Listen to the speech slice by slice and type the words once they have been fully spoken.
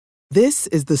This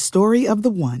is the story of the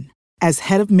one. As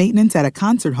head of maintenance at a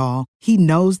concert hall, he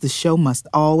knows the show must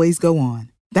always go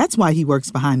on. That's why he works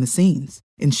behind the scenes,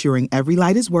 ensuring every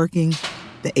light is working,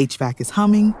 the HVAC is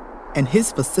humming, and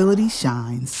his facility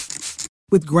shines.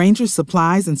 With Grainger's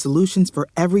supplies and solutions for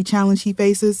every challenge he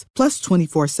faces, plus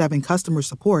 24/7 customer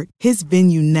support, his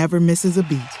venue never misses a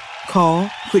beat. Call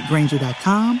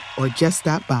quickgrainger.com or just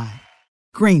stop by.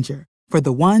 Grainger, for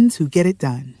the ones who get it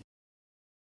done.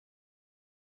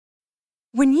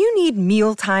 When you need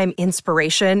mealtime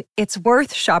inspiration, it's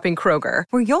worth shopping Kroger,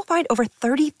 where you'll find over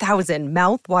 30,000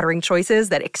 mouth-watering choices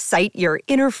that excite your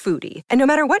inner foodie. And no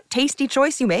matter what tasty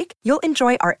choice you make, you'll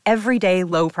enjoy our everyday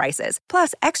low prices,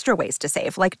 plus extra ways to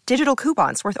save, like digital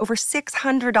coupons worth over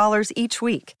 $600 each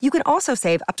week. You can also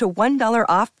save up to $1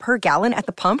 off per gallon at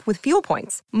the pump with fuel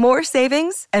points. More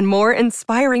savings and more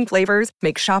inspiring flavors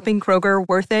make shopping Kroger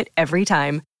worth it every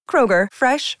time. Kroger,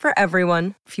 fresh for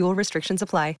everyone. Fuel restrictions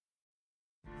apply.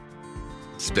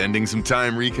 Spending some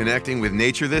time reconnecting with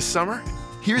nature this summer?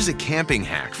 Here's a camping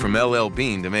hack from LL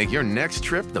Bean to make your next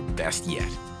trip the best yet.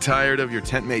 Tired of your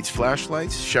tent mate's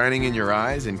flashlights shining in your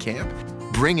eyes in camp?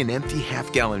 Bring an empty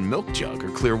half-gallon milk jug or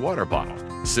clear water bottle.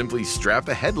 Simply strap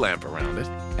a headlamp around it,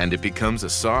 and it becomes a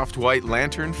soft white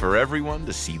lantern for everyone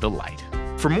to see the light.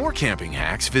 For more camping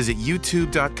hacks, visit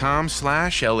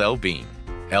youtube.com/LLbean.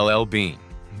 LL Bean.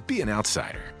 Be an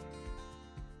outsider.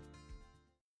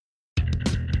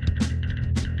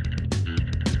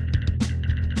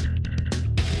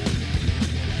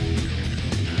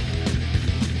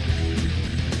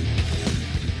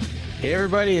 Hey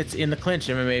everybody, it's In the Clinch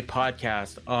MMA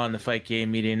podcast on the Fight Game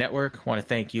Media Network. I want to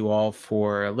thank you all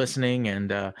for listening,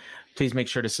 and please make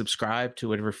sure to subscribe to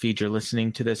whatever feed you're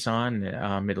listening to this on.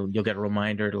 You'll get a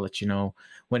reminder to let you know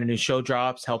when a new show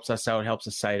drops. Helps us out, helps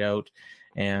the site out.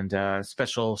 And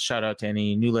special shout out to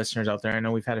any new listeners out there. I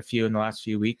know we've had a few in the last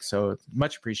few weeks, so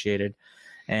much appreciated.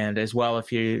 And as well,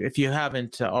 if you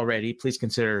haven't already, please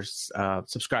consider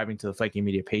subscribing to the Fight Game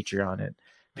Media Patreon at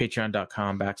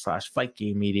patreon.com/Fight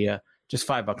Game Media. Just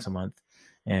 $5 a month,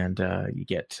 and you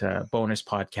get bonus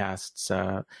podcasts,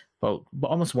 about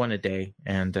almost one a day,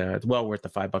 and it's well worth the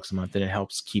 $5 a month, and it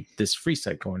helps keep this free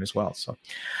site going as well. So,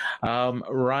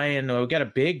 Ryan, we've got a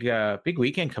big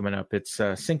weekend coming up. It's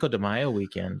Cinco de Mayo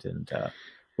weekend, and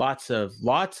lots of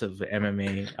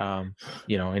MMA.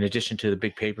 In addition to the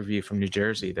big pay-per-view from New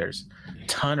Jersey, there's a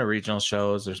ton of regional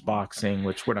shows. There's boxing,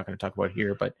 which we're not going to talk about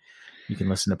here, but you can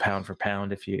listen to Pound for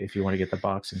Pound if you want to get the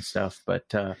boxing stuff.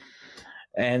 But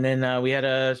and then we had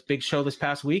a big show this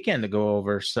past weekend to go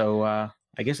over. So I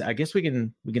guess we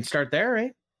can start there,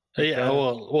 right? Yeah.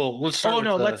 Well, let's start.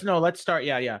 Let's start.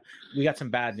 Yeah. We got some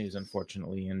bad news,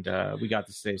 unfortunately, and we got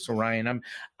this today. So Ryan,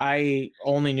 I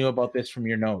only knew about this from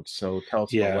your notes. So tell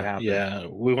us about what happened. Yeah,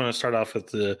 we want to start off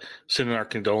with sending our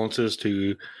condolences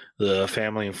to the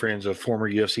family and friends of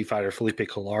former UFC fighter Felipe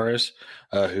Colares,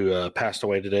 who passed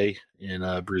away today in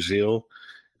Brazil.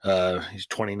 He's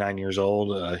 29 years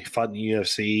old. He fought in the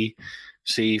UFC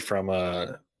from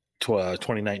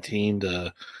 2019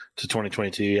 to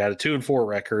 2022. He had a 2-4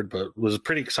 record, but was a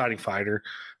pretty exciting fighter.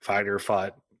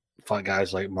 Fought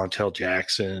guys like Montel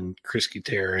Jackson, Chris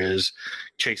Gutierrez,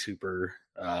 Chase Hooper.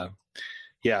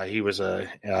 He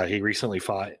recently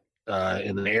fought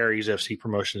in the Aries FC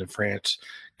promotion in France.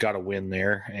 Got a win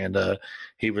there, and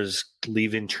he was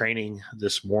leaving training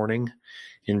this morning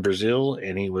in Brazil,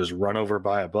 and he was run over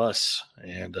by a bus,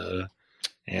 and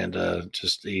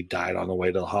he died on the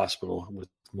way to the hospital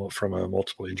from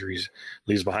multiple injuries.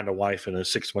 Leaves behind a wife and a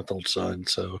 6-month-old son.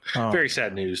 So very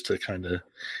sad news to kind of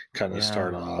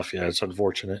start off. Yeah, it's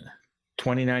unfortunate.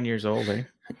 29 years old, eh?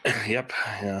 Yep.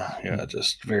 Yeah.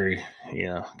 Just very,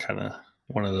 kind of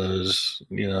one of those,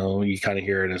 you kind of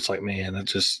hear it and it's like, man, that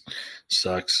just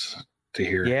sucks to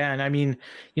hear. Yeah. And I mean,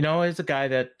 as a guy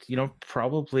that,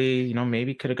 probably,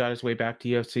 maybe could have got his way back to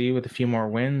UFC with a few more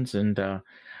wins and,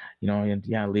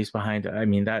 leaves behind. I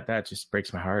mean, that just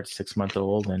breaks my heart.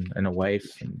 6-month-old and a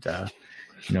wife and,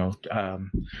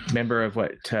 member of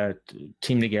what,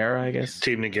 Team Nagara, I guess.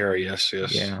 Team Nagara. Yes.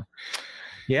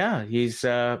 Yeah. He's,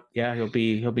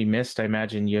 he'll be missed. I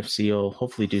imagine UFC will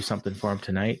hopefully do something for him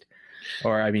tonight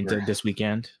this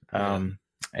weekend. So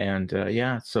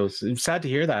it's sad to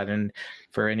hear that. And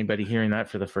for anybody hearing that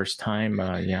for the first time,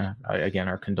 again,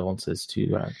 our condolences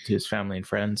to his family and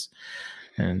friends.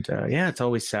 And it's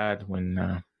always sad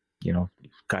when,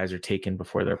 guys are taken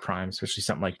before their prime, especially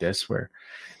something like this where,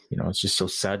 it's just so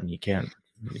sudden.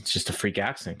 It's just a freak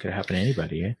accident. Could happen to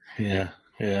anybody. Eh? Yeah.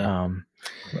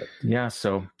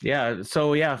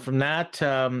 From that,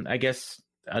 I guess,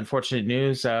 unfortunate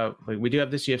news. We do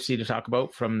have this UFC to talk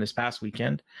about from this past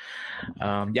weekend.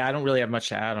 I don't really have much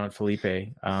to add on Felipe.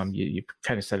 You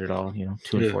kind of said it all. 2-4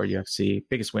 UFC.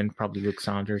 Biggest win probably Luke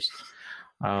Saunders.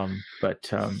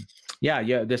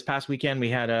 This past weekend we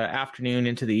had an afternoon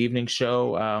into the evening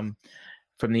show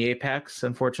from the Apex,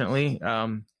 unfortunately,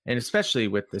 and especially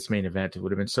with this main event, it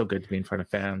would have been so good to be in front of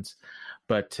fans.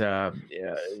 But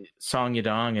Song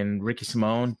Yadong and Ricky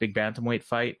Simone, big bantamweight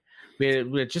fight. We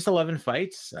had just 11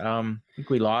 fights. I think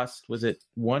we lost. Was it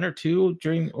 1 or 2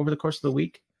 over the course of the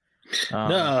week?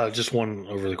 No, just 1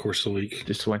 over the course of the week.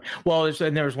 Just 1. Well,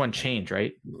 there was 1 change,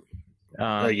 right?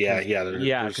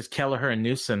 Because Kelleher and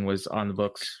Newson was on the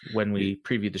books when we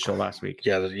previewed the show last week.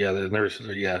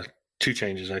 There's 2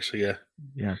 changes actually.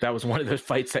 Yeah, that was one of those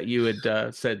fights that you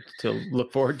had said to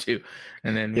look forward to,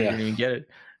 and then we didn't even get it.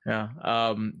 We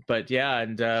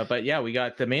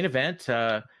got the main event.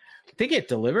 I think it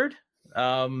delivered.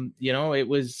 It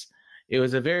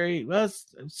was a very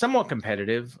somewhat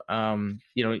competitive. Song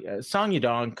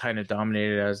Yadong kind of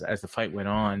dominated as the fight went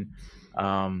on.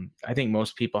 I think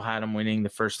most people had him winning the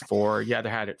first 4. You either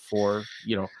had it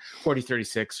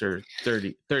 40-36 or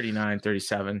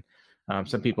 30-39-37.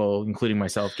 Some people, including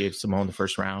myself, gave Simone the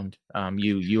first round.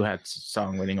 You had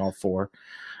Song winning all 4,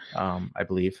 I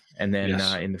believe. And then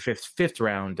in the fifth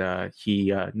round,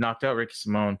 he knocked out Ricky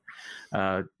Simone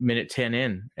minute 10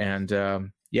 in.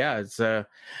 And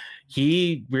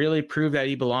he really proved that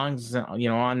he belongs,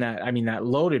 on that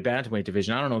loaded bantamweight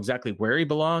division. I don't know exactly where he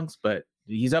belongs, but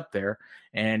he's up there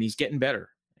and he's getting better.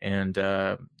 And,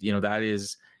 that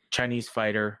is Chinese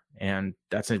fighter, and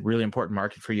that's a really important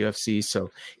market for UFC.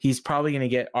 So he's probably going to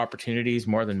get opportunities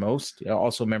more than most.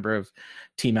 Also a member of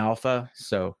Team Alpha.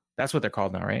 So that's what they're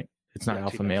called now, right? It's not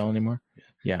Alpha Male anymore.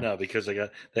 Yeah. No, because they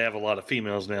have a lot of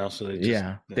females now. So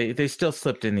they still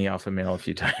slipped in the Alpha Male a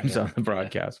few times on the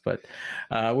broadcast. But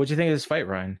what'd you think of this fight,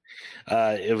 Ryan?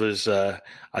 It was I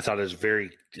thought it was a very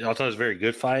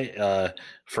good fight.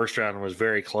 First round was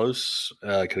very close.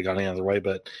 Could have gone the other way,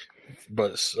 but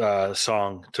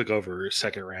Song took over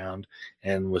second round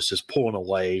and was just pulling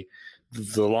away.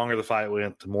 The longer the fight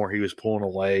went, the more he was pulling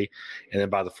away. And then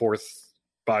by the start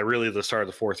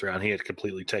of the 4th round, he had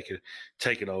completely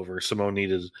taken over. Simone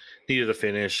needed a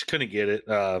finish, couldn't get it.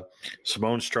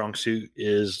 Simone's strong suit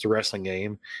is the wrestling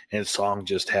game, and Song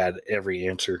just had every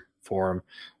answer for him.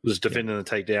 Was defending the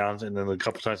takedowns, and then a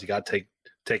couple times he got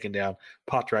taken down,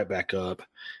 popped right back up,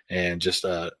 and just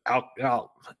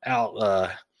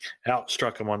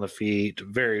outstruck him on the feet.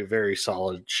 Very, very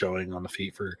solid showing on the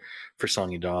feet for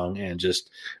Song Yadong, and just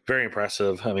very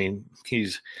impressive. I mean,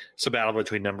 it's a battle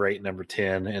between number 8 and number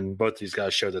 10, and both these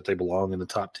guys show that they belong in the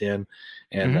top 10.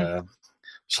 And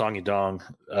Song Yadong,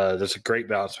 that's a great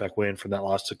bounce back win from that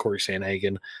loss to Corey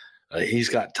Sandhagen. He's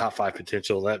got top 5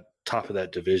 potential. That top of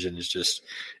that division is just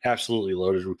absolutely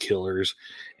loaded with killers.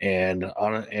 And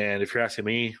if you're asking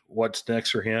me what's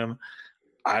next for him,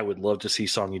 I would love to see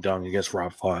Song Yadong against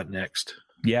Rob Font next.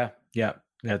 Yeah,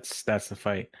 that's the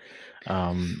fight.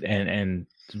 And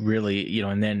really,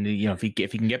 and then if he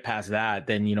can get past that,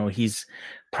 then he's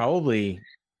probably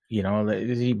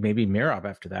maybe Mirab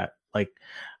after that. Like,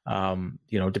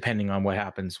 depending on what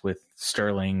happens with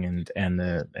Sterling and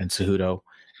Cejudo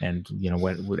and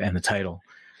and the title.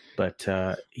 But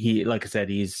he, like I said,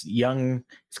 he's young.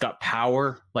 He's got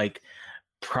power. Like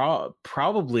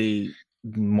probably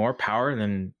more power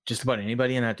than just about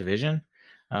anybody in that division.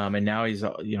 And now he's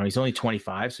only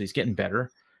 25, so he's getting better.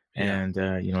 Yeah.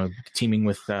 And teaming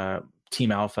with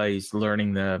Team Alpha, he's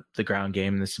learning the ground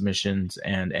game and the submissions,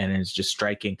 and is just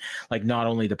striking, like, not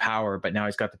only the power, but now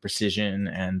he's got the precision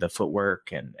and the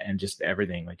footwork and just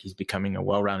everything. Like, he's becoming a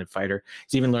well-rounded fighter.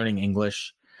 He's even learning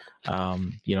English.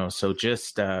 So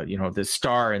just the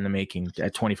star in the making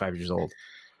at 25 years old.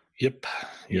 Yep.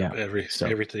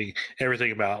 Everything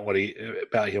about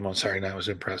him on Saturday night was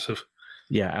impressive.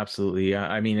 Yeah, absolutely.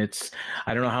 I mean,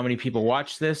 I don't know how many people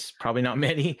watch this, probably not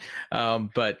many,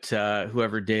 but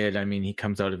whoever did, I mean, he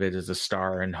comes out of it as a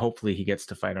star, and hopefully he gets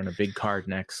to fight on a big card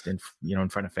next, in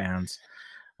front of fans,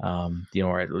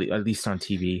 or at least on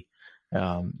TV.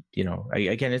 Again,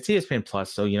 it's ESPN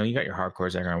Plus, so you got your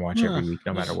hardcores that are going to watch every week,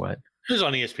 no matter what. It was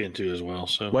on ESPN 2 as well.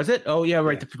 So was it? Oh yeah,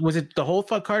 right. Yeah. Was it the whole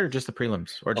card or just the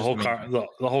prelims, or the whole card? The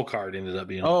whole card ended up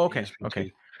being. Oh, okay, ESPN okay.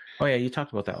 2. Oh yeah, you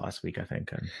talked about that last week, I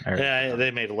think.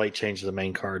 They made a late change to the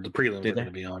main card. The prelims were going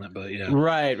to be on it, but yeah.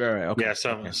 Right. Okay. Yeah,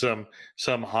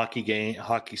 some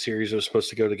hockey series that was supposed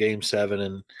to go to Game 7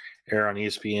 and air on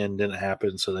ESPN didn't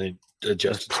happen, so they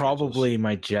adjusted. Probably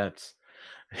my Jets.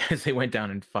 because they went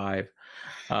down in 5.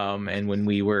 And when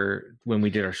we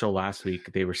did our show last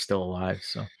week, they were still alive.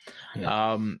 So,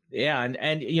 yeah.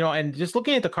 And you know, and just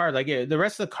looking at the card, like the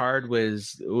rest of the card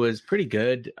was pretty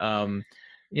good.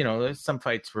 You know, some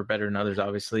fights were better than others,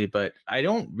 obviously, but I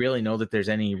don't really know that there's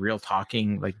any real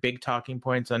big talking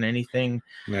points on anything,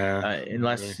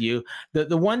 unless the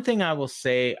one thing I will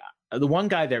say, the one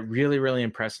guy that really, really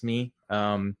impressed me,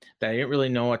 that I didn't really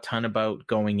know a ton about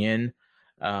going in,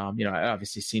 you know, I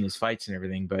obviously seen his fights and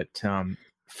everything, but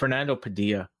Fernando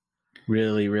Padilla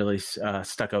really, really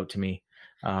stuck out to me.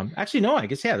 Actually, no, I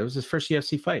guess, that was his first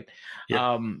UFC fight.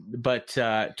 Yeah. But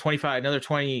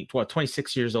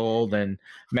 26 years old and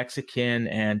Mexican,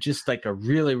 and just like a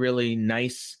really, really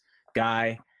nice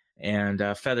guy, and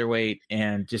featherweight,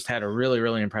 and just had a really,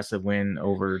 really impressive win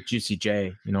over Juicy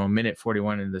J, you know, a minute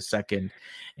 41 in the second.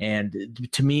 And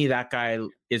to me, that guy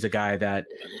is a guy that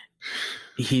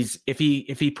if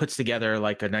he puts together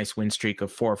like a nice win streak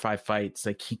of 4 or 5 fights,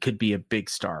 like he could be a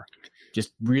big star,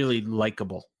 just really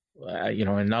likable. You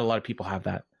know, and not a lot of people have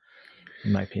that,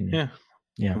 in my opinion.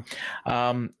 Yeah.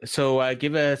 So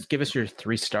give us your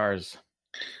 3 stars.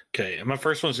 Okay, my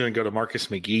first one's going to go to Marcus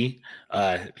McGee.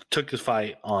 Took his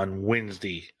fight on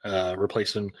Wednesday,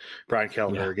 replacing Brian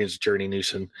Kellner against Journey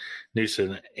Newson,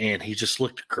 and he just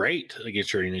looked great against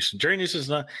Journey Newson. Journey Newson's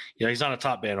not, you know, he's not a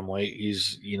top bantamweight.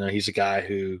 He's a guy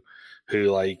who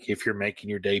like, if you're making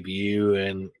your debut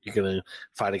and you're going to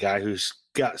fight a guy who's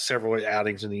got several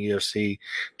outings in the UFC,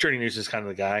 Journey Newson's kind of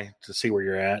the guy to see where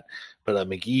you're at. But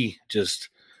McGee just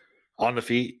on the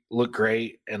feet looked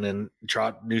great, and then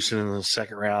dropped Newson in the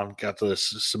second round, got the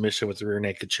submission with the rear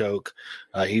naked choke.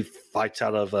 He fights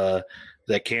out of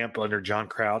that camp under John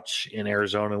Crouch in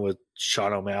Arizona with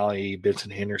Sean O'Malley,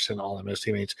 Benson Henderson, all of his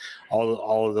teammates.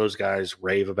 All of those guys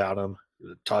rave about him,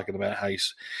 talking about how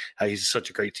he's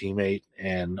such a great teammate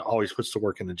and always puts the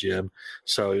work in the gym.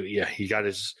 So yeah, he got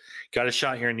his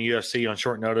shot here in the UFC on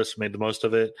short notice, made the most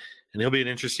of it, and he'll be an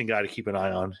interesting guy to keep an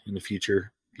eye on in the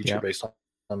future based on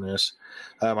this.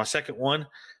 My second one,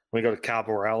 we go to Cal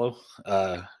Borrallo.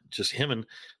 Just him and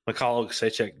Mikhail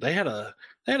Oleksiejczuk. They had a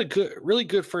really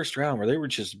good first round where they were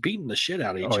just beating the shit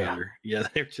out of each other. Yeah,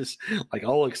 they were just like,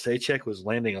 Oleksiejczuk was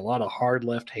landing a lot of hard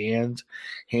left hands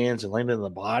and landing in the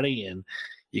body, and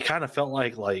you kind of felt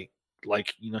like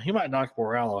you know, he might knock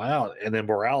Borrallo out, and then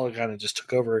Borrallo kind of just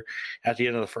took over at the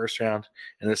end of the first round,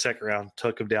 and the second round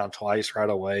took him down twice right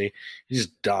away. He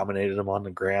just dominated him on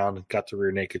the ground and got the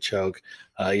rear naked choke.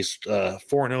 He's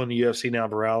 4-0 in the UFC now,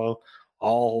 Borrallo.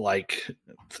 All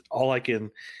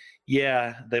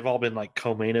they've all been like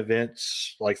co-main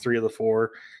events, like 3 of the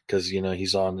 4, because, you know,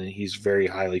 he's very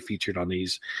highly featured on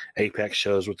these Apex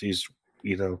shows with these,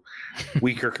 you know,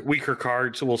 weaker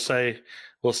cards, we'll say,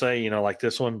 you know, like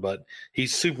this one, but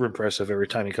he's super impressive every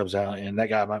time he comes out, and that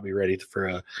guy might be ready for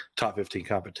a top 15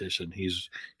 competition. He's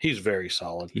very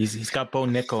solid. He's got Bo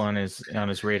Nickel on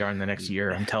his radar in the next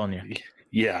year, I'm telling you.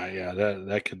 Yeah,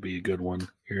 that could be a good one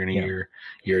here in a year.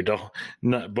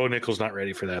 Bo Nickel's not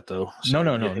ready for that though. So,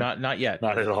 no, not yet.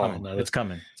 Not at all. It's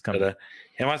coming. But,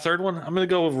 and my third one, I'm going to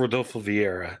go with Rodolfo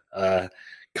Vieira.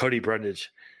 Cody Brundage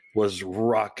was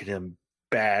rocking him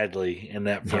badly in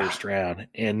that first round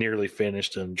and nearly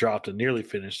finished him.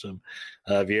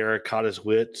 Vieira caught his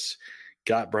wits,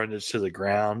 got Brundage to the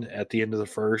ground at the end of the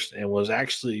first, and was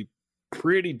actually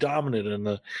pretty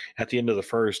dominant at the end of the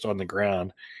first on the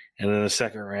ground. And then the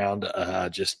second round,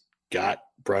 just got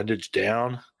Brundage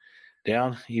down.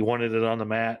 He wanted it on the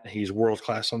mat. He's world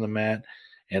class on the mat.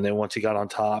 And then once he got on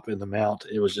top in the mount,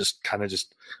 it was just kind of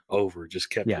just over.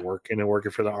 Just kept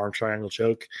working for the arm triangle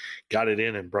choke. Got it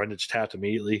in, and Brundage tapped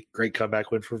immediately. Great comeback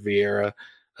win for Vieira.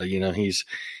 You know, he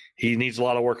needs a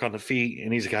lot of work on the feet,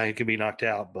 and he's a guy who can be knocked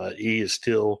out, but he is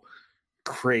still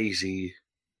crazy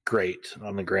great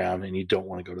on the ground, and you don't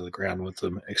want to go to the ground with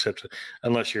them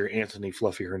unless you're Anthony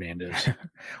Fluffy Hernandez.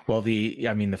 Well, the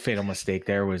fatal mistake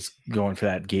there was going for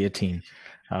that guillotine.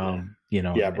 You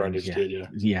know, Brundage did.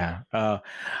 I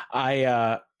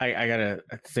got a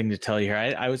thing to tell you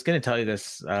here. I was going to tell you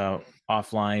this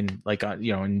offline, like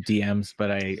you know, in DMs,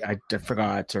 but I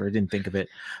forgot or didn't think of it.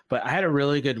 But I had a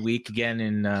really good week again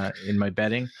in my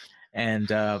betting. And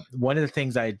one of the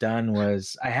things I had done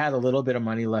was I had a little bit of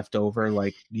money left over,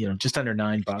 like, you know, just under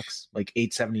 $9, like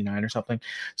 $8.79 or something.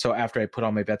 So after I put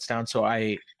all my bets down, so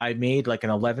I made like an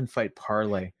 11 fight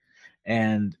parlay,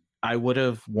 and I would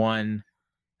have won,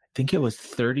 I think it was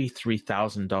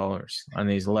 $33,000 on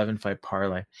these 11 fight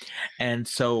parlay. And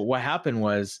so what happened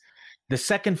was, the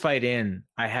second fight in,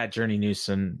 I had Journey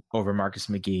Newson over Marcus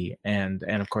McGee, and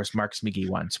of course Marcus McGee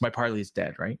won. So my parlay is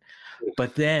dead, right?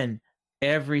 But then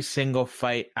every single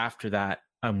fight after that,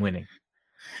 I'm winning.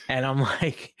 And I'm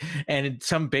like, and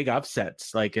some big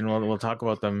upsets, like, and we'll talk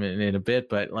about them in a bit,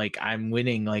 but like I'm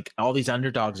winning, like all these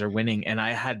underdogs are winning, and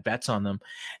I had bets on them,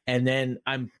 and then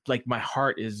I'm like, my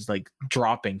heart is like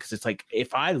dropping because it's like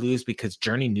if I lose because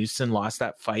Journey Newson lost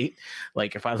that fight,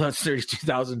 like if I lost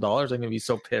 $32,000, I'm gonna be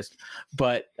so pissed.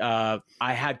 But I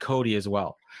had Cody as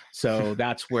well. So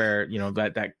that's where, you know,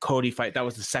 that Cody fight, that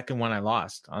was the second one I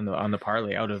lost on the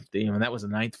parlay out of the, you know, and that was the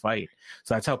 9th fight.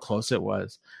 So that's how close it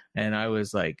was. And I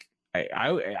was like,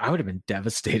 I would have been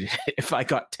devastated if I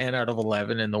got 10 out of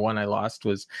 11 and the one I lost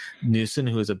was Newson,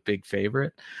 who was a big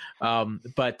favorite.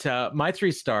 But my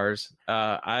 3 stars,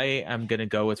 I am going to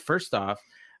go with, first off,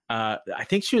 I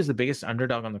think she was the biggest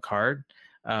underdog on the card,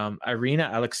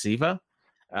 Irina Alekseeva.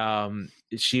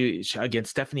 She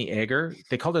against Stephanie Egger.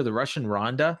 They called her the Russian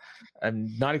Ronda.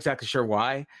 I'm not exactly sure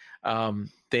why.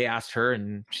 They asked her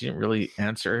and she didn't really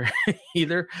answer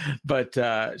either, but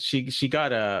she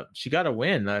got a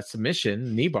win, a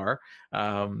submission, knee bar,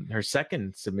 her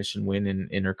second submission win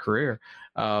in her career,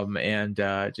 and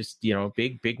just, you know,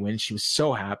 big win. She was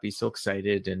so happy, so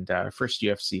excited, and first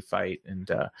UFC fight, and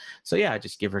so yeah, I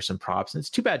just give her some props. And it's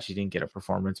too bad she didn't get a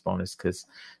performance bonus because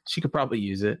she could probably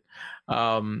use it,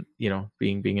 you know,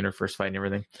 being in her first fight and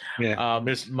everything. Yeah,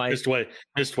 missed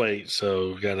weight,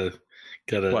 so gotta.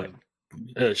 What?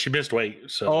 She missed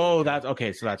weight, so that's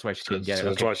okay. So that's why she didn't get it.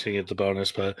 That's why she didn't get the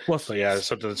bonus. But so yeah, it's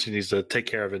something that she needs to take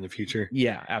care of in the future.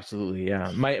 Yeah, absolutely.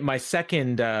 Yeah, my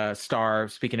second star,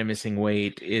 speaking of missing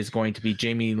weight, is going to be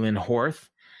Jamie Lynn Horth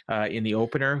in the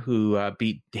opener, who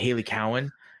beat Haley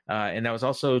Cowan, and that was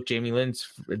also Jamie Lynn's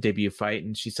debut fight.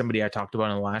 And she's somebody I talked about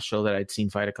on the last show that I'd seen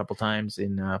fight a couple times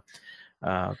in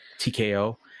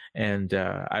TKO. And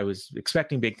I was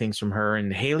expecting big things from her,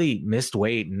 and Haley missed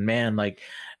weight, and man, like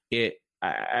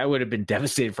I would have been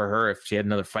devastated for her if she had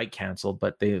another fight canceled,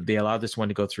 but they allowed this one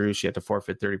to go through. She had to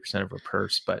forfeit 30% of her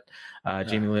purse, but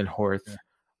Jamie Lynn Horth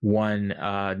won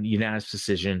unanimous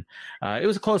decision. It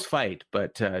was a close fight,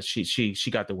 but she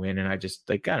got the win, and I just,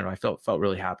 like, I don't know, I felt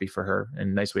really happy for her,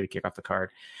 and nice way to kick off the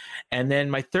card. And then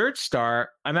my third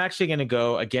star, I'm actually going to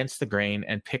go against the grain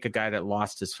and pick a guy that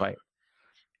lost his fight.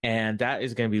 And that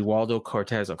is going to be Waldo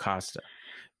Cortez Acosta,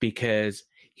 because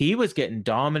he was getting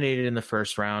dominated in the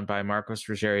first round by Marcos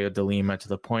Rogerio de Lima to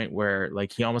the point where,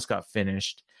 like, he almost got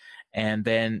finished. And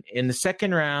then in the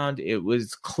second round, it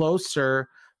was closer,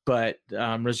 but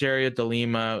Rogerio de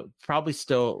Lima probably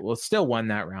still won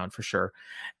that round for sure.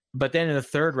 But then in the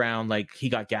third round, like, he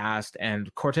got gassed,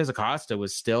 and Cortez Acosta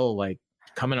was still, like,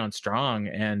 coming on strong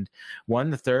and won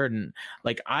the third. And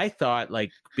like, I thought,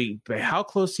 like, how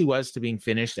close he was to being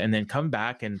finished and then come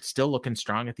back and still looking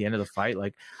strong at the end of the fight.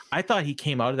 Like, I thought he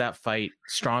came out of that fight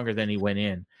stronger than he went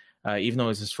in, even though it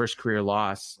was his first career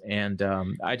loss. And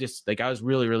I just, like, I was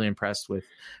really, really impressed with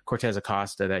Cortez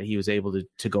Acosta, that he was able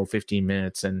to go 15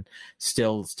 minutes and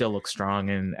still look strong.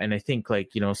 And I think,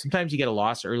 like, you know, sometimes you get a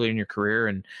loss early in your career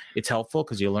and it's helpful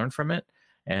because you learn from it.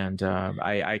 And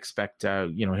I expect,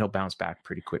 you know, he'll bounce back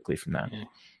pretty quickly from that.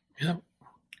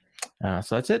 Yeah.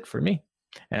 So that's it for me.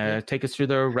 Take us through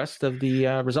the rest of the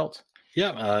results.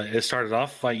 Yeah, it started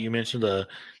off fight you mentioned. It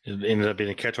ended up being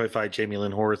a catchweight fight. Jamie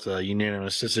Lynn Horth,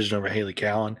 unanimous decision over Haley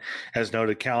Cowan. As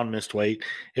noted, Cowan missed weight.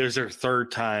 It was their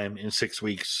third time in 6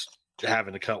 weeks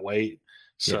having to cut weight.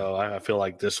 So I feel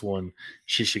like this one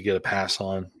she should get a pass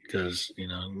on, because, you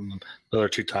know, the other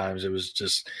 2 times it was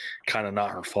just kind of not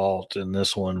her fault. And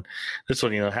this one, you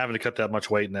know, having to cut that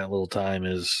much weight in that little time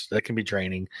that can be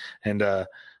draining. And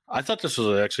I thought this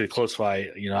was actually a close fight.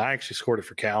 You know, I actually scored it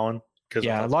for Cowan.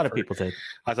 Yeah, a lot of people did.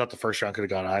 I thought the first round could have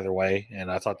gone either way,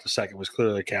 and I thought the second was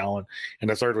clearly Cowan, and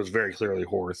the third was very clearly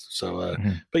Horth. So,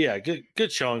 but yeah, good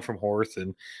showing from Horth,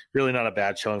 and really not a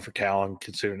bad showing for Cowan,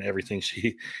 considering everything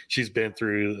she's been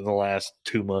through in the last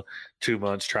 2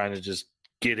 months trying to just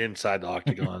get inside the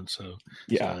octagon. So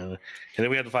yeah, and then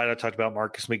we had the fight I talked about,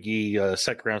 Marcus McGee,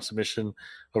 second round submission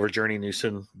over Journey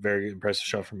Newson, very impressive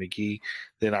show from McGee.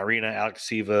 Then Irina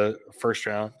Alekseeva, first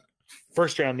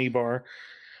round knee bar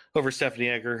over Stephanie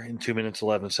Egger in 2 minutes,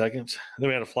 11 seconds. Then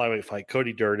we had a flyweight fight,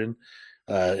 Cody Durden,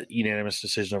 unanimous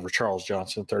decision over Charles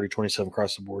Johnson, 30-27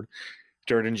 across the board.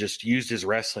 Durden just used his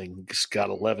wrestling, just got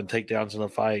 11 takedowns in the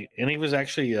fight, and he was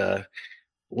actually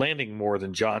landing more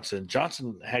than Johnson.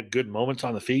 Johnson had good moments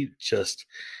on the feet, just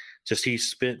he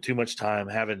spent too much time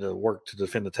having to work to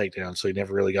defend the takedown, so he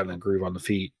never really got in a groove on the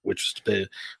feet, which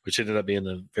ended up being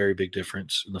the very big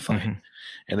difference in the fight.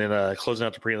 And then closing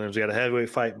out the prelims, we had a heavyweight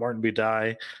fight, Martin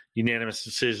Budai, unanimous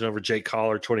decision over Jake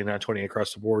Collar, 29-28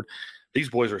 across the board. These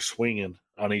boys were swinging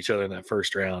on each other in that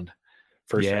first round.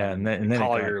 And then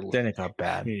Collier, then it got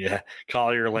bad. Yeah,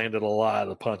 Collier landed a lot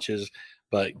of punches.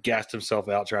 but gassed himself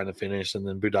out trying to finish, and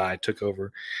then Budai took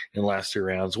over in the last 2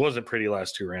 rounds. Wasn't pretty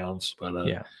last 2 rounds, but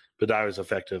Budai was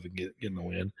effective in getting the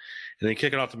win. And then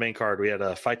kicking off the main card, we had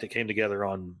a fight that came together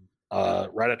on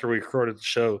right after we recorded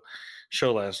the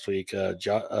show last week.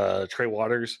 Trey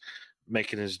Waters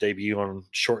making his debut on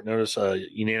short notice,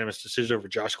 unanimous decision over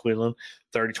Josh Quinlan,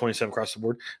 30-27 across the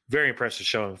board. Very impressive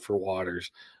showing for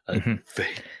Waters.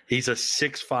 He's a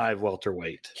 6'5"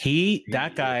 welterweight.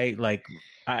 That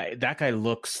guy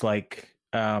looks like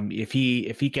if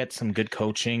he gets some good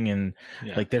coaching and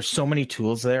like there's so many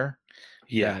tools there.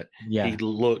 Yeah. He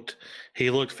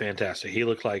looked fantastic. He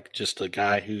looked like just a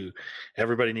guy who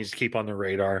everybody needs to keep on the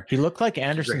radar. He looked like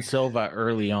Anderson Silva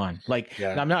early on.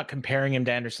 I'm not comparing him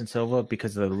to Anderson Silva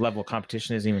because the level of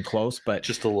competition isn't even close, but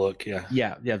just the look,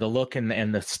 the look and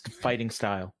the fighting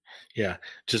style. Yeah,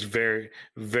 just very,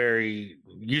 very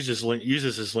uses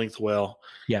his length well.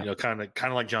 Yeah, kind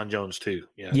of like John Jones too.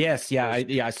 Yeah. Yes. Yeah.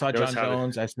 I saw John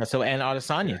Jones. And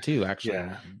Adesanya too. Actually,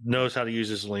 knows how to use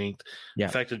his length. Yeah,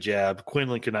 effective jab.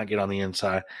 Quinlan could not get on the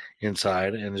inside,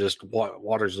 and just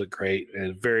Waters looked great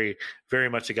and very, very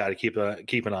much a guy to keep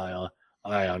an eye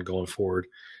on going forward.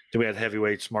 Then we had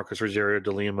heavyweights Marcos Rogerio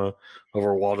de Lima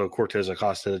over Waldo Cortez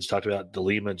Acosta. Just talked about de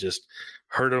Lima just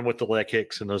hurt him with the leg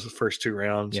kicks in those first 2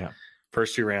 rounds. Yeah.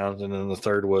 First 2 rounds, and then the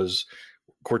third was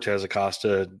Cortez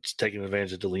Acosta taking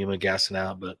advantage of de Lima, gassing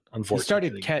out, but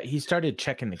unfortunately he started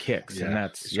checking the kicks, and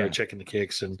checking the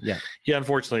kicks, and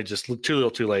unfortunately just too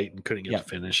little, too late, and couldn't get the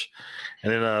finish.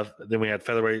 And then we had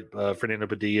featherweight Fernando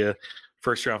Padilla,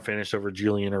 first round finish over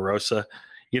Julian Erosa.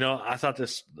 I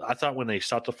thought when they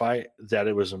stopped the fight that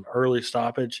it was an early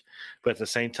stoppage, but at the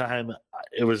same time,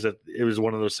 it was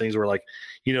one of those things where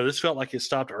this felt like it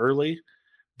stopped early,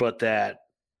 but that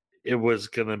it was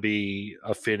going to be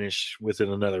a finish within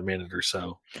another minute or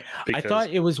so. I thought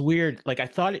it was weird. I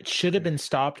thought it should have been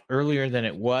stopped earlier than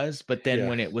it was, but then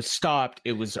when it was stopped,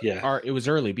 it was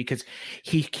early because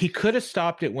he could have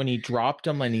stopped it when he dropped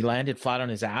him and he landed flat on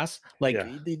his ass.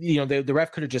 The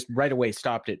ref could have just right away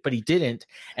stopped it, but he didn't.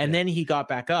 And then he got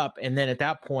back up. And then at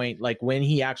that point, when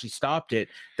he actually stopped it,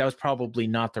 that was probably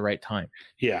not the right time.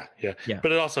 Yeah.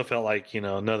 But it also felt like,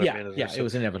 another minute or so. It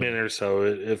was inevitable. Minute or so.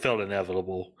 It felt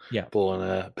inevitable. Yeah.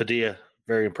 And Padilla,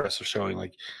 very impressive showing,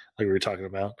 like we were talking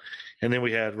about. And then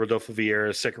we had Rodolfo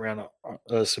Vieira, second round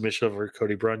submission over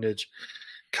Cody Brundage.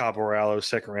 Kyle Borrallo,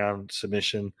 second round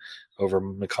submission over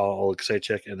Mikhail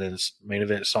Oleksiejczuk. And then main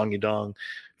event, Song Yudong,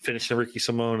 finishing Ricky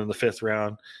Simone in the 5th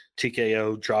round.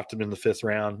 TKO dropped him in the 5th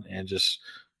round and just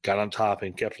got on top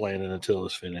and kept landing until it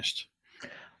was finished.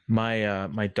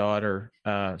 My daughter,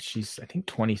 she's I think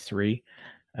 23.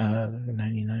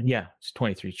 99. Yeah, it's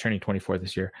 23, turning 24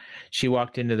 this year. She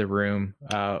walked into the room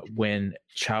when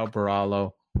Chao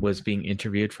Borrallo was being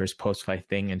interviewed for his post-fight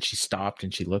thing, and she stopped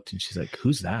and she looked and she's like,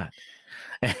 "Who's that?"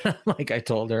 And I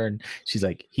told her, and she's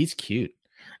like, "He's cute."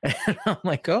 And I'm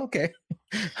like, "Oh, okay."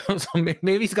 So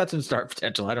maybe he's got some star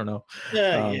potential. I don't know.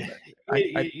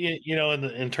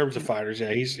 In terms of fighters,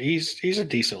 he's a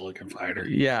decent looking fighter.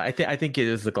 Yeah, I think it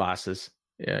is the glasses.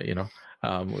 Yeah,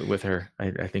 with her,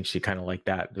 I think she kind of like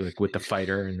that, with the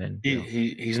fighter, and then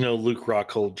he's no Luke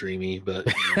Rockhold dreamy,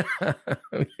 but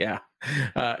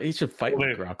he should fight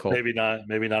Luke Rockhold.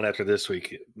 Maybe not after this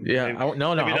week. Yeah, I want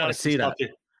to see that.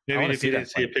 Maybe if you didn't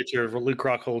see a picture of Luke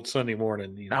Rockhold Sunday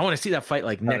morning, I want to see that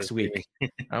fight next week.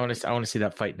 I want to see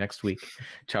that fight next week.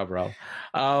 Chao Borrallo.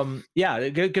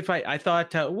 Good fight. I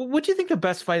thought. What do you think the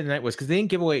best fight of the night was? Because they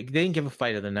didn't give a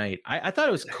fight of the night. I thought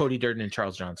it was Cody Durden and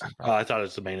Charles Johnson. I thought it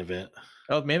was the main event.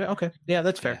 Oh, maybe okay. Yeah,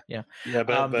 that's fair. Yeah.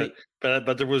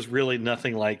 But there was really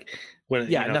nothing like when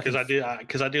because I do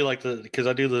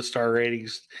the star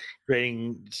ratings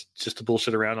just to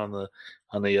bullshit around on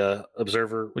the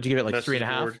Observer. Would you give it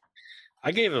 3.5?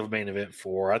 I gave it a main event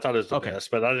 4. I thought it was the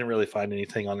best, but I didn't really find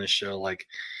anything on this show like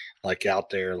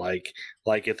out there like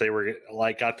if they were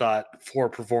like I thought 4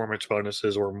 performance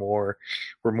bonuses were more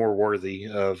worthy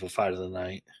of a fight of the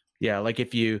night. Yeah,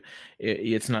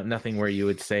 it's nothing where you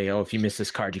would say, "Oh, if you miss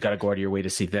this card, you got to go out of your way to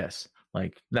see this."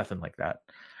 Nothing like that.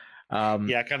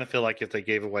 I kind of feel like if they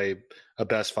gave away a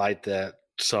best fight, that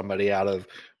somebody out of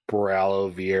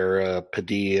Borrallo, Vieira,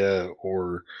 Padilla,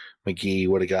 or McGee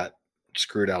would have got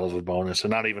screwed out of a bonus,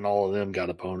 and not even all of them got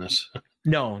a bonus.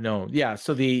 No. Yeah.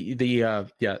 So the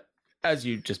as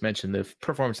you just mentioned, the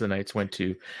performance of the nights went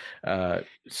to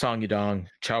Song Yudong,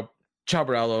 Chao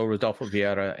Chabarello, Rodolfo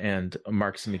Vieira, and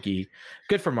Marcus McGee.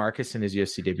 Good for Marcus in his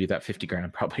UFC debut. That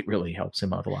 $50,000 probably really helps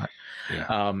him out a lot. Yeah.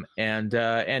 No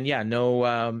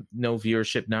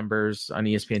viewership numbers on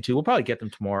ESPN2. We'll probably get them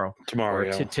tomorrow.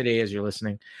 Today as you're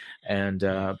listening.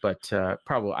 But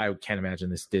probably I can't imagine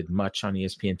this did much on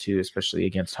ESPN2, especially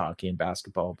against hockey and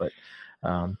basketball. But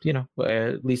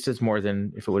at least it's more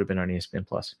than if it would have been on ESPN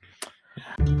Plus.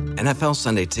 NFL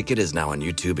Sunday Ticket is now on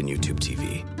YouTube and YouTube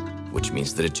TV, which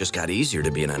means that it just got easier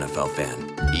to be an NFL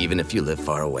fan, even if you live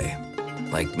far away.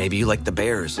 Like maybe you like the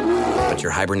Bears, but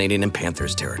you're hibernating in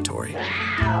Panthers territory.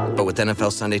 But with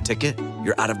NFL Sunday Ticket,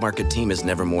 your out-of-market team is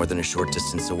never more than a short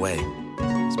distance away.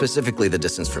 Specifically, the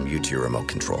distance from you to your remote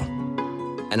control.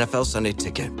 NFL Sunday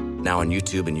Ticket, now on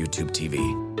YouTube and YouTube TV.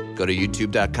 Go to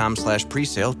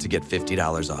youtube.com/presale to get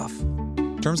 $50 off.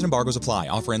 Terms and embargoes apply.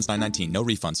 Offer ends 9/19. No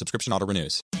refund. Subscription auto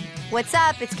renews. What's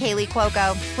up? It's Kaylee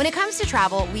Cuoco. When it comes to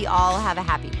travel, we all have a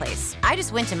happy place. I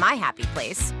just went to my happy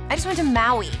place. I just went to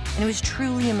Maui, and it was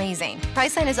truly amazing.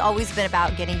 Priceline has always been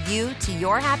about getting you to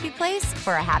your happy place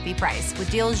for a happy price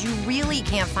with deals you really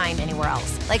can't find anywhere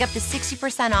else. Like up to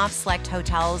 60% off select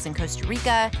hotels in Costa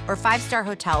Rica or 5-star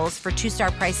hotels for 2-star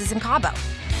prices in Cabo.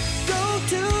 Go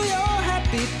to your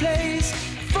happy place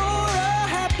for a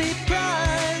happy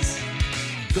price.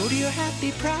 Go to your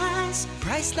happy price,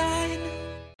 Priceline.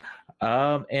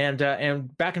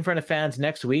 And back in front of fans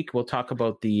next week. We'll talk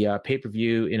about the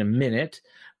pay-per-view in a minute.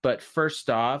 But first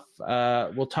off,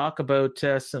 we'll talk about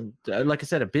some, like I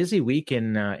said, a busy week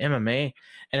in MMA.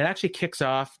 And it actually kicks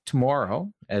off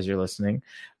tomorrow as you're listening.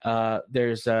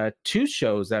 There's 2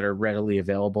 shows that are readily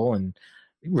available and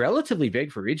relatively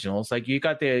big for regionals. Like you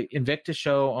got the Invicta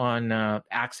show on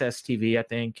Access TV, I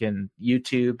think, and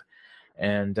YouTube.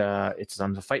 And it's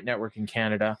on the Fight Network in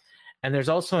Canada. And there's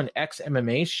also an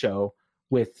ex-MMA show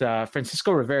with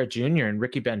Francisco Rivera Jr. and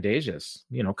Ricky Bandejas,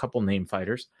 a couple name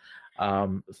fighters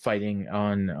fighting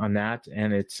on that.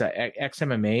 And it's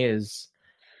ex-MMA is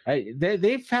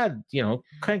they've had,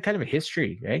 kind of a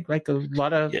history, right? Like a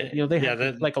lot of,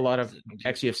 like a lot of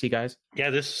ex-UFC guys.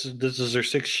 Yeah, this is their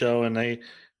 6th show, and they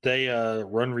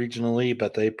run regionally,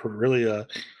 but they really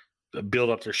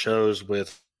build up their shows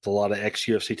with a lot of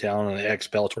ex-UFC talent and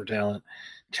ex-Bellator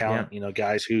talent,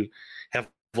 guys who have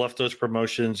left those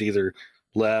promotions, either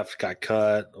left, got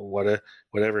cut, or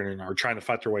whatever, and are trying to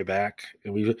fight their way back.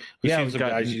 And we've seen some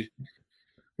guys.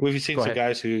 We've seen some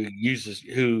guys who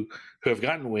have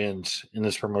gotten wins in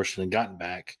this promotion and gotten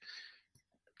back.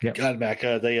 Yeah, gotten back.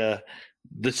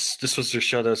 This was their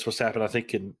show that was supposed to happen, I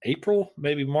think, in April,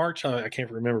 maybe March. I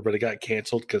can't remember, but it got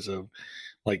canceled because of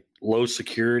like low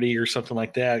security or something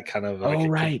like that. Kind of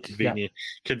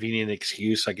convenient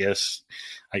excuse, I guess.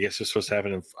 I guess it's supposed to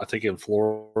happen in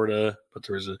Florida, but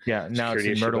there was now it's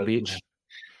in Myrtle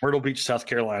Beach, South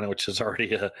Carolina, which is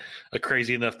already a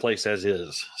crazy enough place as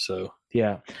is. So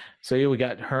we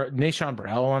got Nation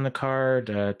Burrell on the card,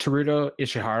 Teruto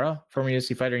Ishihara, former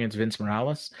UFC fighter, against Vince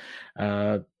Morales,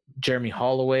 Jeremy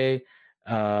Holloway,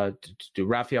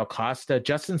 Rafael Costa,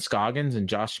 Justin Scoggins, and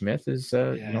Josh Smith is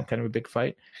kind of a big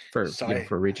fight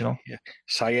for regional. Yeah,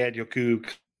 Syed Yoku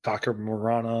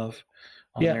Kakhramonov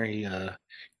on there. He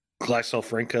Gleisel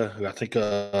Franca, who I think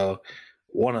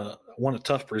won a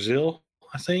Tough Brazil,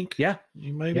 I think. Yeah,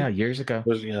 maybe years ago.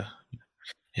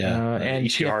 And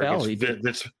Ishihara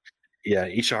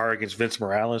against Vince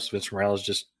Morales. Vince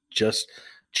Morales just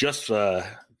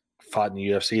fought in the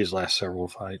UFC his last several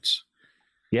fights.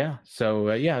 Yeah. So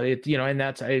and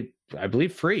that's I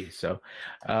believe free. So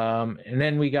and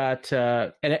then we got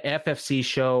an FFC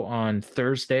show on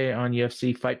Thursday on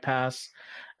UFC Fight Pass.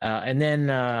 And then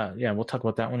we'll talk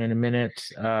about that one in a minute.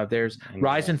 There's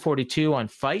Ryzen 42 on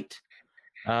Fight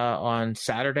on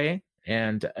Saturday,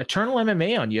 and Eternal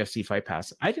MMA on UFC Fight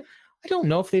Pass. I don't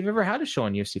know if they've ever had a show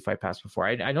on UFC Fight Pass before.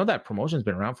 I know that promotion's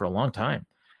been around for a long time,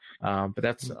 but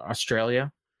that's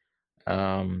Australia.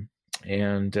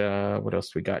 And what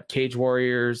else we got? Cage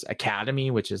Warriors Academy,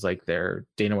 which is like their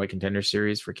Dana White Contender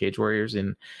Series for Cage Warriors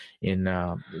in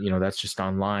that's just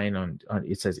online on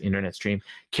it says internet stream.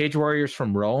 Cage Warriors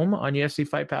from Rome on UFC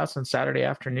Fight Pass on Saturday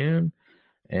afternoon,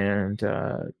 and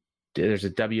there's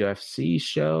a WFC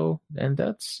show, and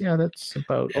that's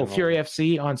about Fury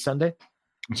FC on Sunday.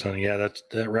 So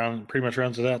that round pretty much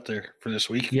rounds it out there for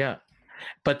this week. Yeah.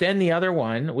 But then the other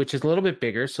one, which is a little bit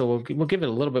bigger, so we'll give it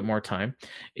a little bit more time,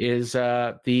 is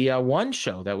the one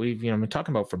show that we've been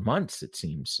talking about for months. It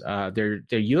seems their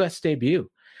U.S. debut,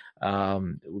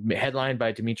 headlined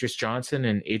by Demetrius Johnson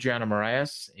and Adriana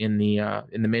Moraes in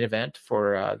the main event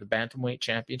for the Bantamweight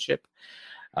Championship.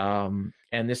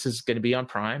 And this is going to be on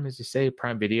Prime, as you say,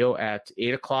 Prime Video at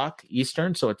 8:00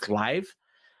 Eastern, so it's live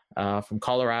from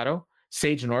Colorado.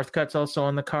 Sage Northcutt's also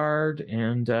on the card,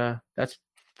 and that's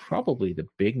probably the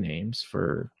big names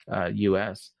for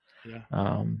US. Yeah.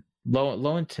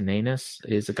 Lowen Tenanis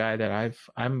is a guy that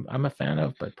I'm a fan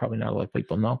of, but probably not a lot of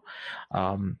people know.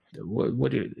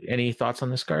 Any thoughts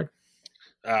on this card?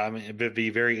 It would be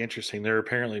very interesting. They're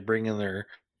apparently bringing their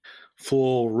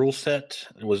full rule set,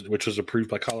 which was approved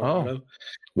by Colorado. Oh,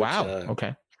 wow.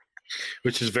 Okay.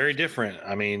 Which is very different.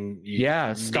 I mean,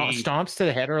 stomps to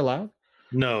the head are allowed?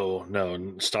 No,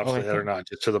 stomps to the head are not,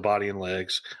 just to the body and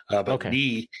legs. But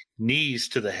knees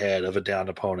to the head of a downed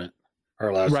opponent are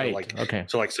allowed. Right.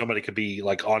 So like somebody could be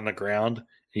like on the ground, and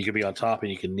you could be on top,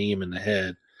 and you can knee him in the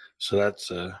head. So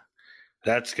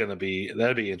that'd be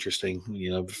interesting.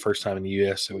 The first time in the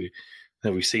U.S.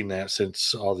 that we've seen that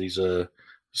since all these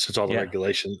since all the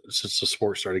regulations, since the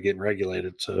sport started getting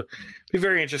regulated. So it'd be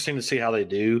very interesting to see how they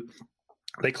do.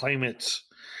 They claim it's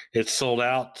sold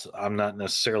out. I'm not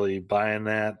necessarily buying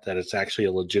that it's actually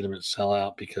a legitimate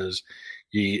sellout because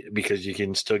you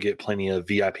can still get plenty of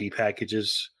VIP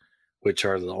packages, which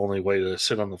are the only way to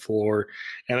sit on the floor.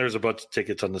 And there's a bunch of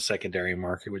tickets on the secondary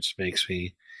market, which makes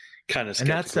me kind of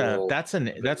skeptical. And that's an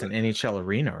NHL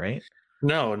arena, right?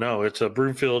 No, it's a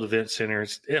Broomfield Event Center.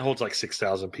 It holds like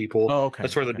 6,000 people. Oh, okay.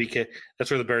 That's where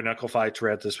that's where the bare knuckle fights were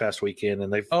at this past weekend,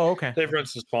 and they've run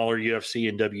some smaller UFC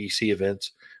and WEC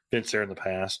events there in the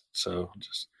past. So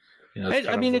just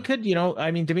it could,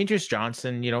 Demetrius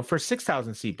Johnson, for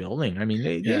 6,000 seat building,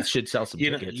 they should sell some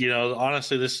tickets.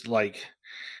 Honestly, this like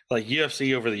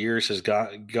UFC over the years has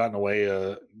gone the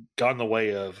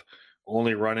way of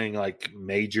only running like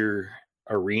major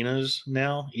arenas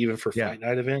now, even for fight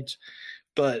night events.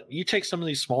 But you take some of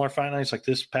these smaller fight nights like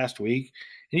this past week,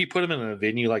 and you put them in a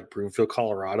venue like Broomfield,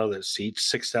 Colorado, that seats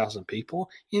 6,000 people,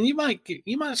 and you might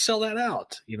sell that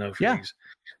out,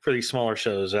 for these smaller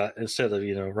shows instead of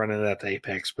running it at the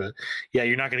Apex. But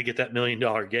you're not going to get that $1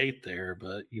 million gate there,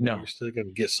 but you're still going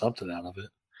to get something out of it.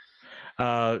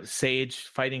 Sage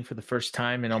fighting for the first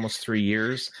time in almost 3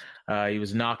 years. He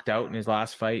was knocked out in his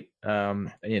last fight.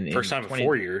 First time in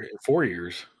 4 years. 4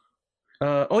 years.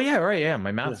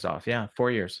 My math's off.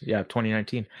 4 years.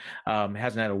 2019.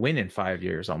 Hasn't had a win in 5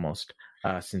 years almost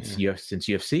since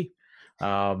UFC.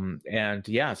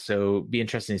 So be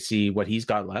interesting to see what he's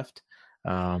got left.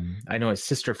 I know his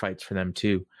sister fights for them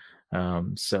too.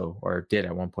 Or did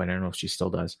at one point. I don't know if she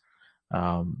still does.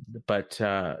 I'm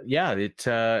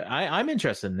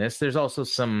interested in this. There's also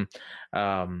some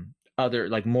other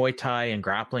like Muay Thai and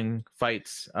grappling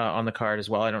fights on the card as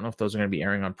well. I don't know if those are going to be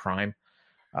airing on Prime.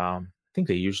 I think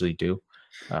they usually do,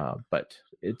 but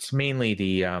it's mainly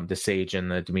the Sage and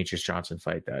the Demetrius Johnson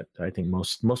fight that I think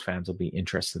most fans will be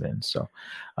interested in. So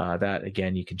that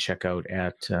again, you can check out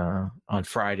at on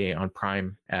Friday on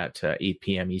Prime at 8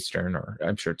 p.m. Eastern, or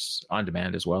I'm sure it's on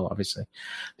demand as well, obviously.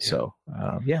 Yeah. So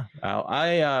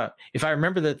if I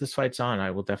remember that this fight's on, I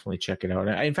will definitely check it out.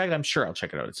 In fact, I'm sure I'll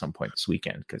check it out at some point this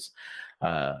weekend because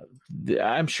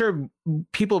I'm sure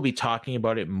people will be talking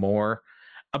about it more.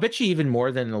 I bet you even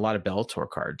more than a lot of Bellator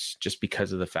cards, just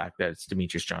because of the fact that it's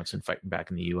Demetrius Johnson fighting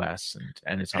back in the U.S.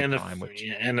 and it's on Prime,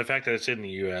 and the fact that it's in the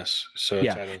U.S. So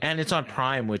and it's on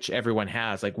Prime, which everyone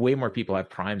has. Like way more people have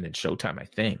Prime than Showtime, I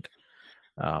think.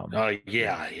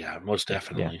 Most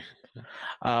definitely.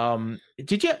 Yeah.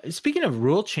 Speaking of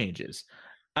rule changes,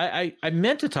 I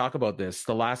meant to talk about this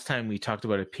the last time we talked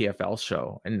about a PFL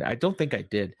show, and I don't think I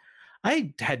did.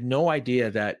 I had no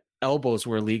idea that elbows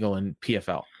were illegal in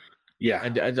PFL. Yeah,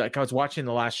 and like I was watching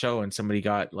the last show, and somebody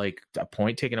got like a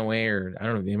point taken away, or I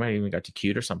don't know, they might even got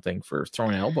DQ'd or something for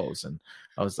throwing elbows. And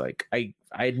I was like, I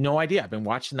had no idea. I've been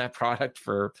watching that product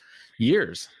for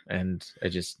years, and it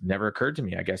just never occurred to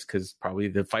me. I guess because probably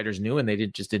the fighters knew and they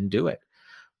didn't do it.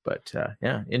 But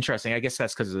interesting. I guess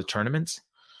that's because of the tournaments.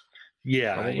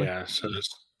 Yeah. So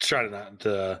just try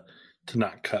to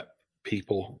not cut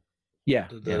people. Yeah,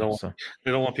 they don't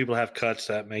want people to have cuts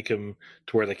that make them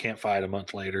to where they can't fight a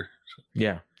month later.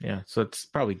 Yeah. So it's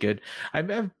probably good.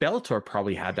 Bellator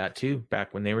probably had that too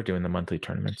back when they were doing the monthly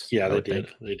tournaments. Yeah, they did.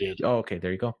 Oh, okay.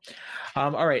 There you go.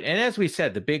 All right. And as we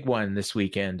said, the big one this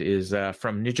weekend is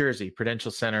from New Jersey,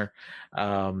 Prudential Center,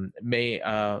 May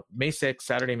 6th,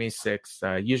 Saturday, May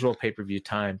 6th, usual pay-per-view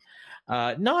time.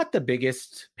 Not the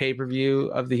biggest pay-per-view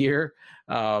of the year,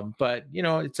 but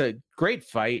it's a great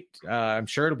fight. I'm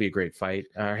sure it'll be a great fight.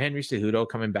 Henry Cejudo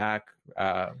coming back.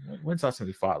 When's the last time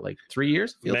he fought? Like 3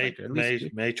 years? May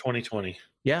 2020.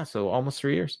 Yeah, so almost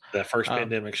 3 years. That first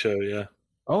pandemic show, yeah.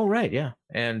 Oh, right, yeah.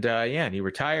 And and he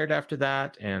retired after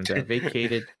that and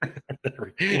vacated.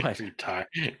 Retired.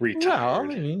 Well, I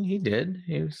mean, he did.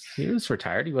 He was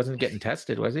retired. He wasn't getting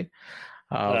tested, was he?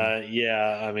 He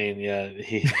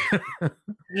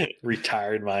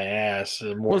retired my ass.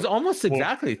 It was almost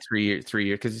exactly 3 years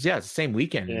because it's the same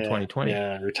weekend in 2020.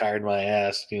 Yeah, retired my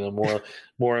ass. More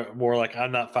like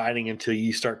I'm not fighting until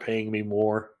you start paying me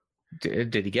more.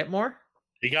 Did he get more?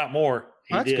 He got more.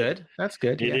 That's good. That's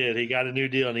good. He did. He got a new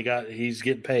deal, and he's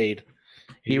getting paid.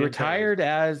 He retired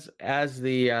as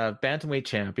the bantamweight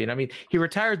champion. I mean, he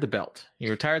retired the belt. He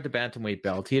retired the bantamweight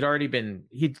belt.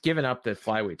 He'd given up the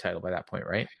flyweight title by that point,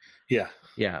 right? Yeah.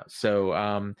 Yeah.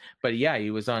 So, but yeah,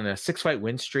 he was on a 6-fight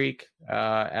win streak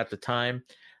at the time.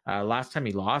 Last time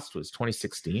he lost was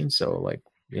 2016. So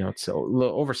it's a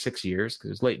little over 6 years because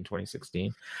it was late in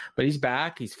 2016. But he's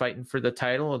back. He's fighting for the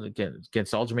title against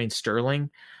Aljamain Sterling.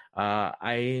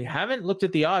 I haven't looked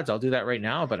at the odds. I'll do that right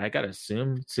now, but I got to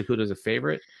assume Cejudo's a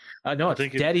favorite. No,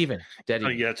 it's dead even. Dead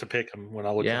even. Yeah, to pick him when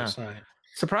I looked last night.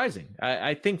 Surprising.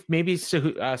 I think maybe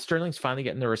Sterling's finally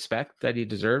getting the respect that he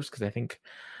deserves because I think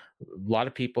a lot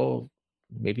of people,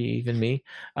 maybe even me,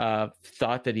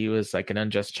 thought that he was like an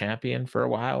unjust champion for a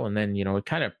while. And then, it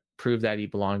kind of proved that he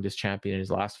belonged as champion in his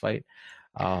last fight.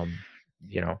 But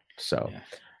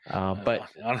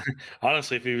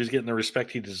honestly, if he was getting the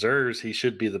respect he deserves, he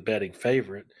should be the betting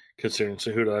favorite, considering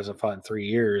Cejudo hasn't fought in 3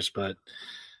 years. But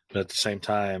at the same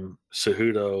time,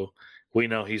 Cejudo, we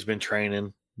know he's been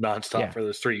training nonstop for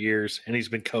those 3 years, and he's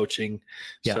been coaching.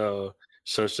 Yeah. So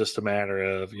it's just a matter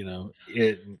of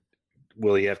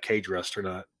will he have cage rust or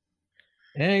not?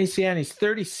 And he's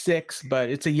 36, but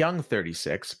it's a young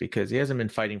 36 because he hasn't been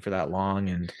fighting for that long,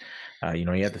 and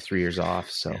he had the 3 years off.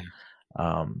 So.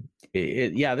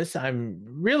 This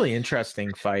really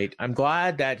interesting fight. I'm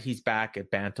glad that he's back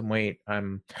at bantamweight.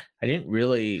 I didn't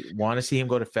really want to see him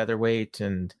go to featherweight,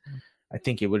 and I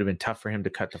think it would have been tough for him to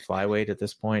cut to flyweight at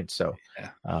this point. So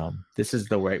this is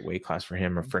the right weight class for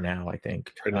him, or for now, I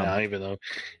think. For now, even though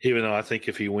I think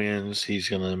if he wins, he's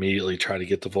going to immediately try to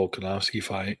get the Volkanovski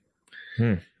fight.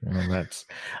 Well,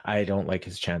 I don't like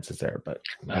his chances there, but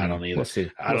I don't either. We'll see.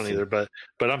 I don't either, but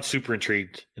I'm super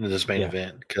intrigued into this main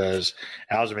event because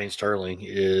Aljamain Sterling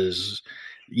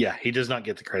he does not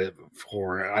get the credit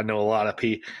for. I know a lot of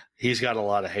he's got a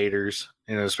lot of haters,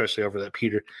 and especially over that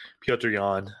Petr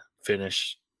Yan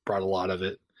finish brought a lot of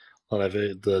it,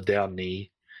 the down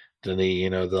knee,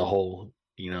 the whole,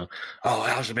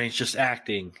 Aljamain's just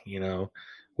acting,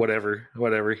 whatever.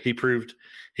 He proved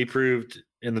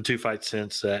in the 2 fights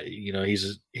since that,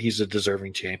 he's a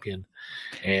deserving champion,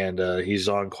 and he's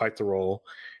on quite the roll.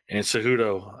 And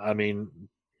Cejudo, I mean,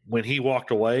 when he walked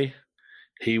away,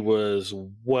 he was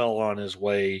well on his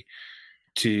way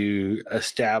to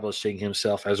establishing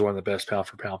himself as one of the best pound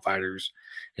for pound fighters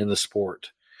in the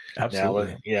sport.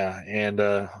 Absolutely. Now, and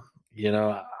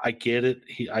I get it.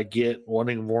 I get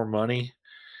wanting more money.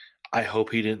 I hope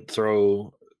he didn't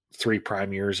throw 3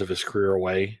 prime years of his career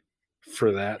away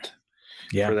for that.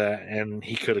 For that, and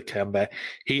he could have come back.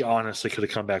 He honestly could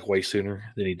have come back way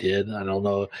sooner than he did. I don't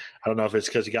know if it's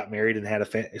because he got married and had a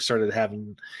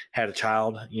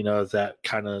child. That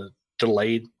kind of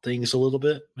delayed things a little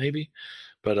bit, maybe.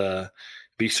 But it'd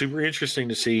be super interesting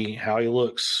to see how he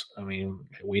looks. I mean,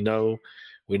 we know,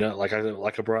 like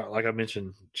I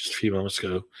mentioned just a few moments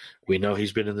ago, we know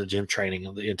he's been in the gym training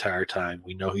the entire time.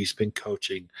 We know he's been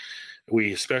coaching.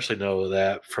 We especially know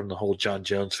that from the whole John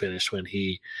Jones finish when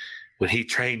he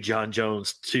trained John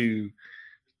Jones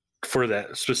for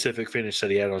that specific finish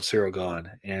that he had on Cyril Gane.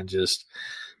 And just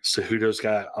Cejudo's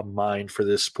got a mind for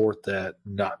this sport that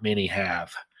not many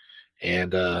have.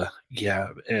 And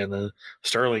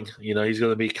Sterling, he's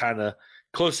going to be kind of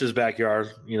close to his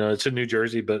backyard. It's in New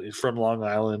Jersey, but it's from Long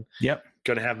Island. Yep.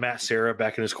 Going to have Matt Serra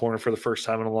back in his corner for the first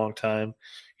time in a long time.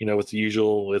 With the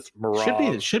usual, with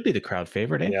Merab. Should be the crowd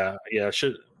favorite. Eh? Yeah.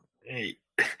 Should.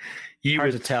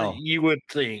 Hard to tell. You would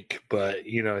think, but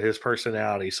his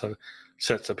personality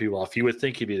sets some people off. You would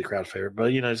think he'd be the crowd favorite,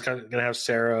 but he's going to have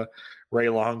Sarah, Ray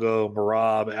Longo,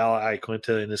 Merab, Ali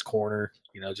Quinta in his corner.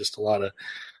 Just a lot of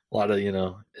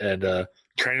and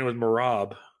training with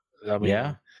Merab. I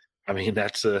mean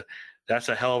that's a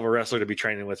hell of a wrestler to be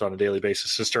training with on a daily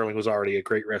basis. So Sterling was already a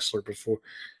great wrestler before,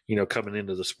 coming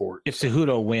into the sport. If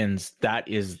Cejudo wins, that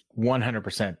is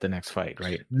 100% the next fight,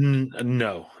 right?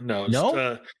 No.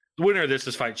 The winner of this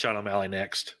is fighting Sean O'Malley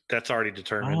next. That's already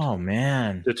determined. Oh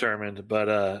man, determined.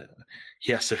 But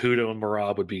Cejudo and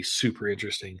Merab would be super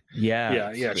interesting.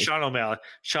 Yeah. Sean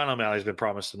O'Malley's been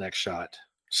promised the next shot.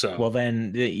 So well,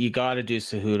 then you got to do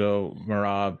Cejudo,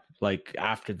 Merab. Like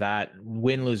after that,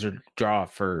 win, lose, or draw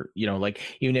for,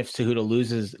 even if Cejudo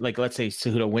loses, like let's say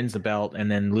Cejudo wins the belt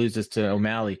and then loses to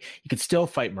O'Malley, you could still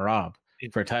fight Merab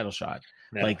for a title shot.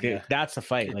 That's a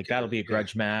fight. Like that'll be a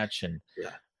grudge match. And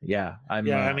Yeah, I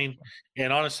mean,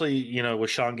 and honestly, you know, with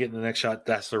Sean getting the next shot,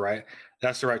 that's the right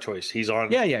choice. He's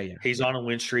on. Yeah. He's on a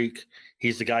win streak.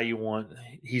 He's the guy you want.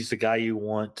 He's the guy you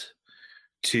want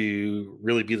to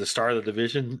really be the star of the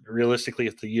division. Realistically,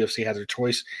 if the UFC had their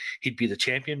choice, he'd be the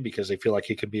champion because they feel like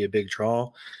he could be a big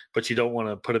draw. But you don't want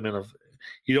to put him in a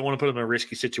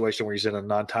risky situation where he's in a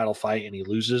non-title fight and he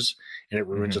loses and it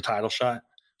ruins a title shot.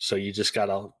 So you just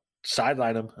gotta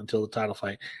sideline him until the title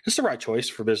fight. It's the right choice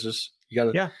for business. You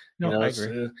gotta, I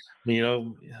agree.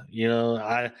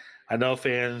 I know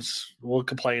fans will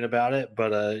complain about it,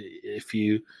 but if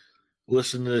you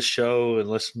listen to the show and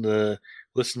listen to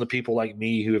people like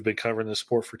me who have been covering the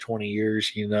sport for 20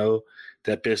 years, you know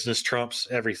that business trumps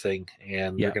everything,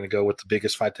 and they're going to go with the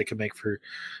biggest fight they can make,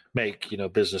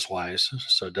 business wise.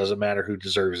 So it doesn't matter who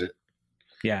deserves it.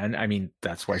 Yeah, and I mean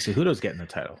that's why Cejudo's getting the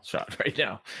title shot right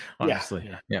now. Honestly,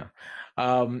 yeah.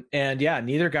 And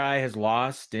neither guy has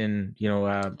lost in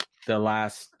the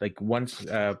last once.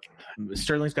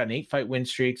 Sterling's got an 8-fight win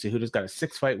streak. Cejudo's got a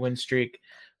 6-fight win streak.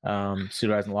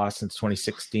 Cejudo hasn't lost since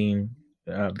 2016.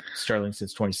 Sterling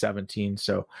since 2017.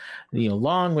 So,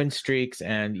 long win streaks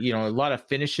and a lot of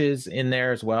finishes in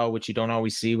there as well, which you don't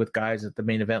always see with guys at the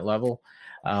main event level.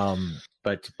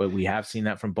 But we have seen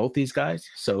that from both these guys.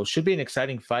 So it should be an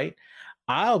exciting fight.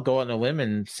 I'll go on a limb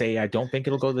and say I don't think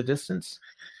it'll go the distance.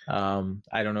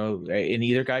 I don't know, and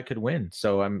either guy could win.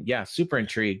 So I'm super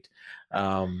intrigued.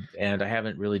 And I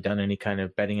haven't really done any kind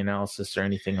of betting analysis or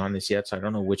anything on this yet, so I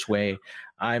don't know which way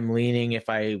I'm leaning.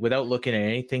 Without looking at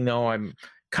anything though, I'm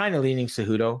kind of leaning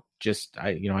Cejudo. Just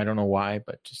I don't know why,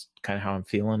 but just kind of how I'm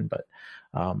feeling. But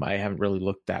I haven't really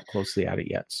looked that closely at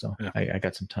it yet, so I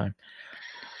got some time.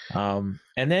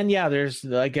 And then there's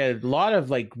a lot of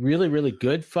really, really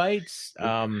good fights.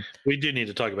 We do need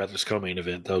to talk about this co-main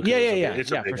event though. It's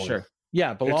for sure.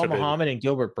 Yeah, Bilal Muhammad and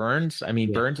Gilbert Burns. I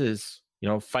mean, Burns is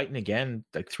fighting again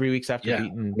 3 weeks after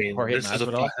beating Jorge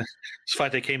Masvidal. This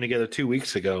fight they came together 2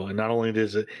 weeks ago, and not only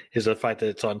is it a fight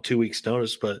that's on 2 weeks'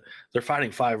 notice, but they're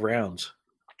fighting 5 rounds.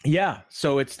 Yeah,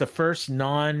 so it's the first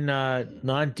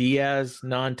non Diaz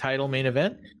non-title main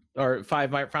event or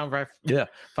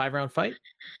 5-round fight.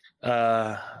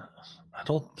 I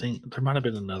don't think there might have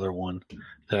been another one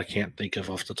that I can't think of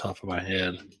off the top of my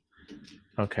head.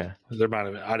 Okay, there might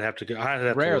have been. I'd have to go.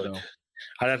 Rare though.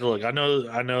 I'd have to look. I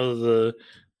know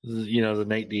the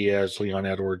Nate Diaz, Leon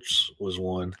Edwards was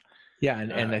one. Yeah,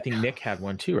 and I think Nick had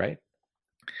one too, right?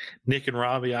 Nick and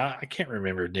Robbie. I can't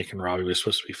remember if Nick and Robbie was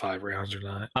supposed to be 5 rounds or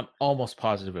not. I'm almost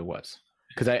positive it was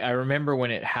because I remember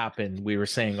when it happened, we were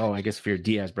saying, "Oh, I guess if you're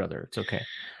Diaz brother, it's okay."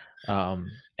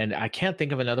 And I can't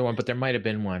think of another one, but there might have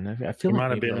been one. I feel there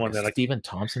might have been one that Stephen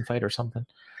Thompson fight or something.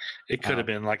 It could have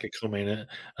been like a co-main.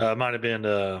 Might have been.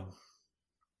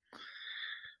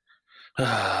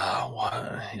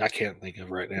 I can't think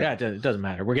of right now. Yeah, it doesn't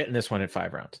matter. We're getting this one at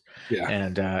 5 rounds. Yeah,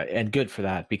 and good for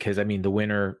that because the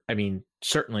winner,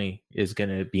 certainly is going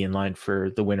to be in line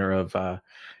for the winner of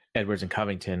Edwards and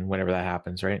Covington whenever that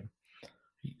happens, right?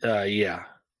 Yeah.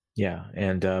 Yeah,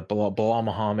 and Bilal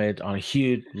Muhammad on a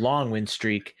huge long win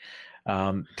streak,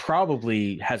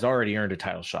 probably has already earned a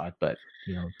title shot, but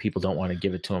people don't want to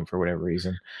give it to him for whatever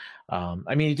reason.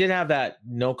 He did have that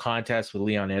no contest with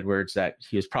Leon Edwards that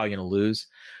he was probably going to lose,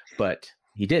 but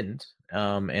he didn't.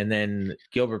 And then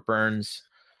Gilbert Burns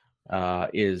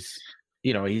is,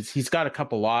 he's got a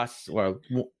couple losses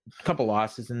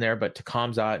in there, but to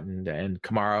Khamzat and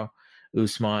Kamaru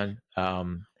Usman.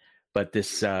 But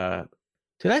this.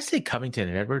 Did I say Covington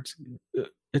and Edwards?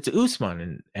 It's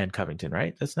Usman and Covington,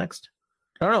 right? That's next.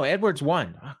 No, Edwards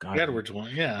won. Oh God, Edwards won.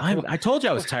 Yeah, I told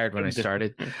you I was tired when I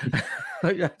started.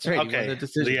 That's right. Okay.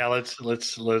 Yeah, let's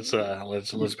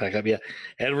back up. Yeah,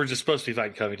 Edwards is supposed to be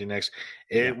fighting Covington next.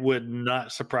 It would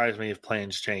not surprise me if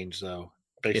plans change though.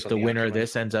 If the winner of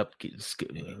this ends up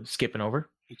skipping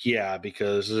over. Yeah,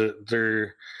 because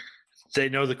they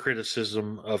know the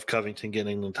criticism of Covington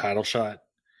getting the title shot,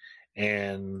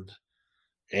 and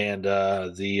I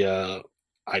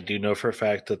do know for a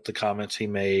fact that the comments he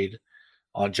made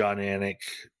on John Anik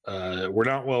were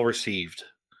not well received.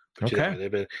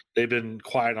 Okay, they've been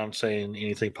quiet on saying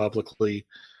anything publicly,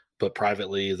 but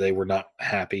privately they were not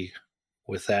happy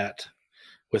with that.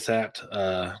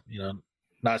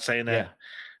 Not saying that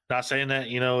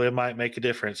it might make a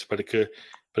difference, but it could.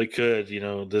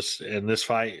 This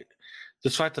fight,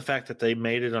 the fact that they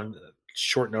made it on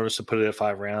short notice and put it at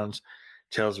 5 rounds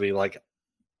tells me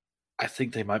I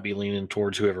think they might be leaning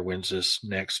towards whoever wins this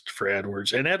next for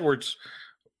Edwards. And Edwards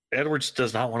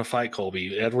does not want to fight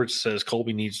Colby. Edwards says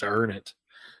Colby needs to earn it.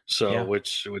 So,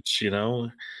 which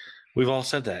we've all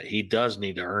said that he does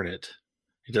need to earn it.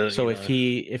 So if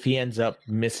he ends up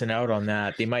missing out on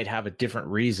that, they might have a different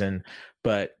reason,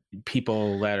 but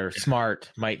people that are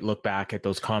smart might look back at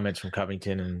those comments from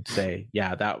Covington and say,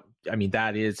 yeah, that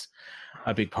is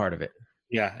a big part of it.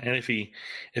 Yeah, and if he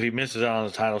misses out on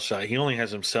the title shot, he only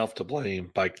has himself to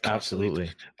blame by constantly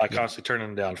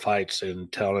turning down fights and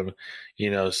telling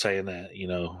him, saying that,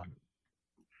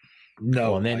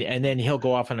 no. Well, and then he'll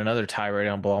go off on another tirade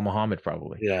on Bilal Muhammad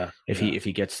probably. Yeah. If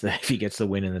he gets the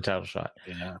win in the title shot.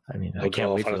 Yeah. I mean, I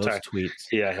can't wait for those tweets.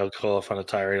 Yeah, he'll go off on a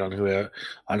tirade on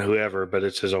whoever, but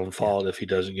it's his own fault if he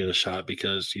doesn't get a shot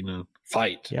because,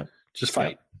 fight. Yep. Just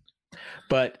fight. Yep.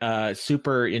 But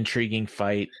super intriguing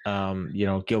fight.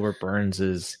 Gilbert Burns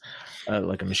is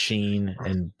like a machine,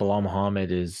 and Bilal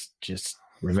Muhammad is just,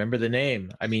 remember the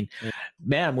name. I mean,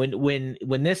 man,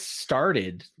 when this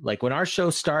started, like when our show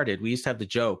started, we used to have the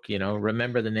joke,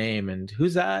 remember the name and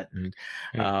who's that? And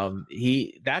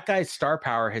that guy's star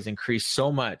power has increased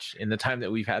so much in the time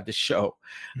that we've had this show.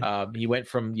 He went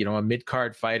from, a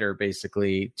mid-card fighter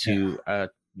basically to,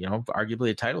 arguably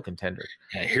a title contender.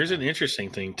 Yeah. Here's an interesting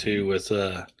thing too with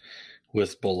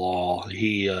Bilal.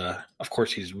 He, of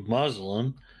course he's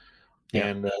Muslim,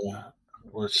 and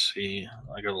let's see,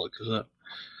 I gotta look this up.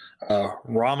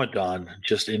 Ramadan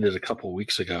just ended a couple of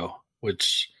weeks ago,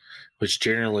 which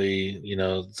generally,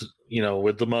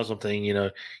 with the Muslim thing, you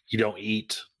don't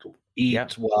eat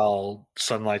while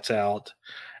sunlight's out,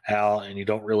 and you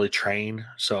don't really train.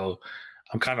 So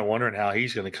I'm kind of wondering how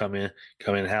he's going to come in,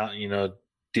 how,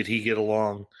 did he get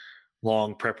a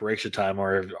long preparation time,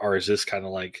 or is this kind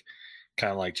of like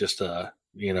just a,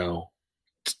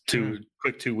 2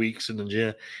 weeks in the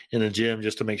gym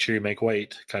just to make sure you make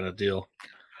weight kind of deal.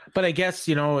 But I guess,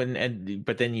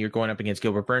 but then you're going up against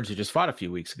Gilbert Burns, who just fought a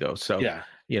few weeks ago. So,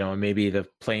 maybe the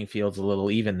playing field's a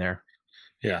little even there.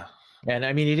 Yeah. And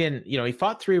I mean, he didn't, he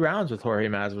fought 3 rounds with Jorge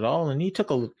Masvidal, and he took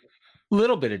a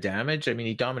little bit of damage. I mean,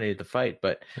 he dominated the fight,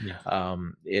 but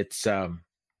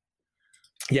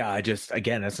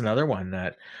that's another one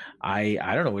that I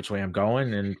don't know which way I'm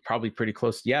going, and probably pretty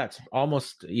close. Yeah, it's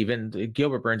almost even.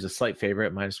 Gilbert Burns is a slight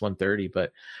favorite, -130,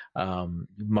 but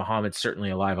Muhammad's certainly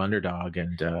a live underdog,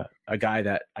 and a guy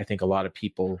that I think a lot of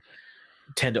people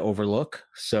tend to overlook.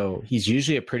 So he's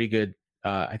usually a pretty good.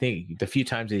 I think the few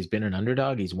times that he's been an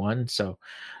underdog, he's won. So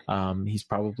he's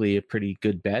probably a pretty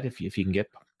good bet if you can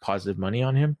get positive money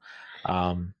on him.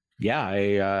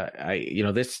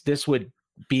 This would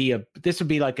be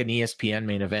like an ESPN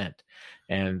main event,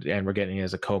 and we're getting it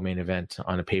as a co-main event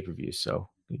on a pay-per-view. So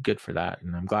good for that.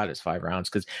 And I'm glad it's 5 rounds,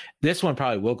 because this one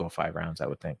probably will go 5 rounds, I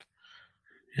would think.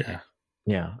 Yeah.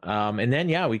 And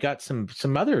then, we got some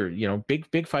other,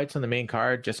 big fights on the main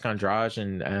card. Jessica Andrade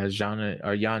and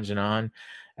Yan Jinan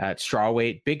at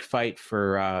strawweight. Big fight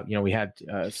for, we had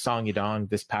Song Yadong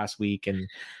this past week, and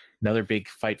another big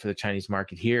fight for the Chinese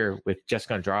market here with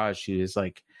Jessica Andrade, who is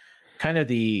like kind of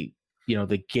the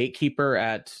gatekeeper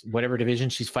at whatever division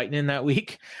she's fighting in that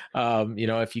week.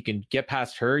 If you can get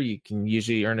past her, you can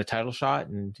usually earn a title shot,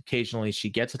 and occasionally she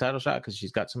gets a title shot because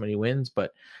she's got so many wins,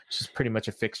 but she's pretty much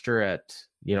a fixture at,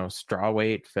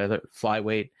 strawweight,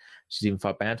 flyweight. She's even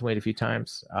fought bantamweight a few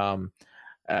times.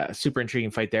 Super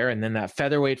intriguing fight there. And then that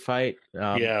featherweight fight.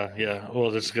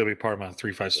 Well, this is going to be part of my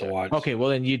 3 fights to watch. Okay. Well,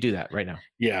 then you do that right now.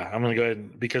 Yeah. I'm going to go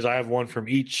ahead, because I have one from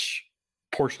each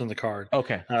portion of the card.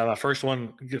 Okay. My first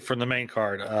one from the main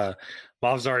card,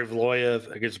 Movsar Evloev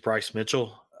against Bryce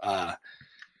Mitchell.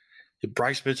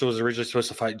 Bryce Mitchell was originally supposed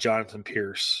to fight Jonathan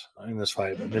Pierce in this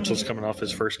fight. Mitchell's coming off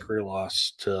his first career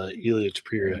loss to Ilya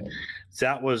Topuria.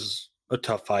 That was a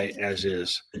tough fight, as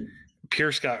is.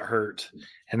 Pierce got hurt,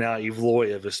 and now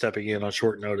Evloev is stepping in on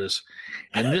short notice.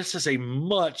 And this is a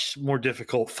much more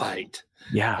difficult fight.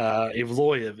 Yeah.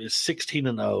 Evloev is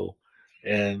 16-0.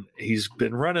 And he's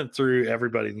been running through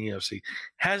everybody in the UFC.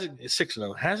 Hasn't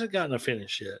 6-0, hasn't gotten a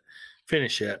finish yet.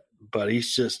 But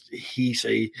he's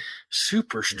a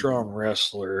super strong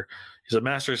wrestler. He's a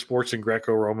master of sports in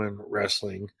Greco-Roman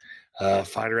wrestling,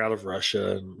 fighter out of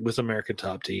Russia and with American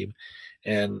Top Team.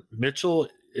 And Mitchell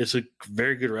is a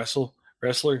very good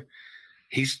wrestler.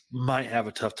 He might have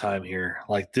a tough time here.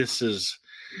 Like,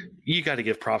 you got to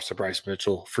give props to Bryce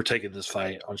Mitchell for taking this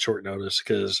fight on short notice,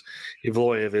 because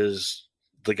Evloev is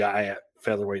the guy at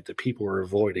featherweight that people are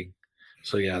avoiding.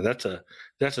 So yeah, that's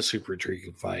a super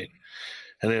intriguing fight.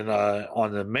 And then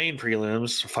on the main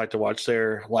prelims, fight to watch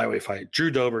there, lightweight fight,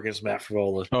 Drew Dober against Matt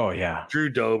Favola. Oh yeah, Drew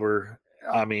Dober.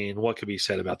 I mean, what could be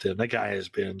said about them? That guy has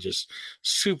been just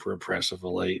super impressive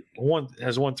of late.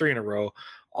 Has won 3 in a row,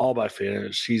 all by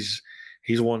finish. He's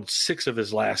He's won 6 of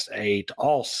his last 8,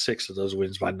 all 6 of those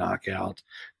wins by knockout.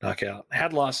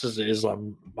 Had losses to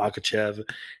Islam Makhachev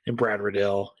and Brad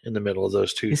Riddell in the middle of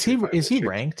those two. Is he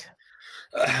ranked?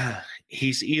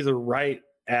 He's either right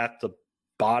at the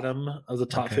bottom of the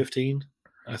top 15,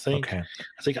 I think. Okay.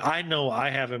 I know I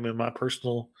have him in my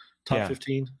personal top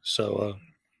 15. So,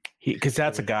 because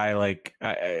that's a guy like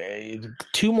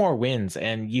 2 more wins,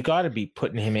 and you got to be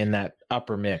putting him in that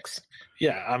upper mix.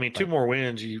 Yeah, I mean, 2 more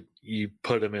wins, you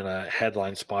put him in a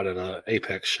headline spot at a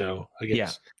Apex show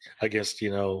against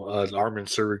an Armin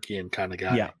Sarukian kind of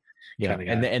guy. Yeah. Yeah,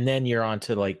 and then you're on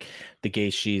to like the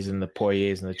Gaethjes and the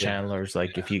Poiriers and the Chandlers.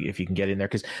 Like if you can get in there,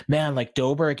 because man, like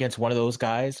Dober against one of those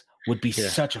guys would be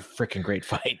such a freaking great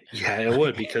fight. Yeah, it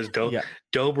would, because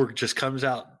Dober just comes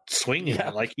out swinging.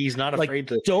 Like he's not afraid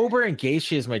to. Dober and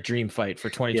Gaethje is my dream fight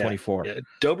for 2024. Yeah.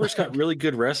 Dober's got really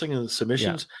good wrestling and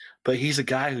submissions, but he's a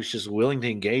guy who's just willing to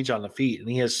engage on the feet, and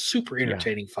he has super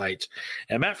entertaining fights.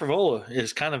 And Matt Frevola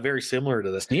is kind of very similar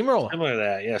to this. Steamroller. Similar to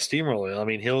that, steamroller. I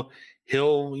mean, he'll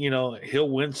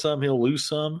win some, he'll lose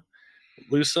some.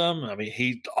 I mean,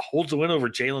 he holds the win over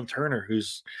Jalen Turner,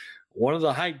 who's one of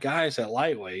the hype guys at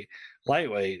lightweight.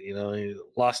 He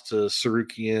lost to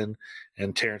Sarukian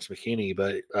and Terrence McKinney,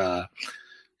 but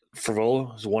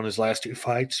Frevola has won his last 2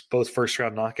 fights, both first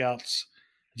round knockouts.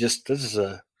 This is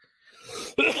a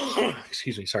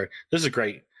excuse me, sorry. This is a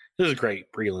great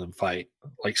prelim fight.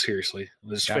 Like seriously,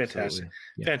 this is fantastic,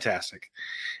 fantastic.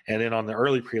 And then on the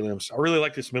early prelims, I really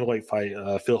like this middleweight fight.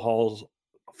 Phil Halls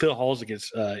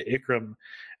against Ikram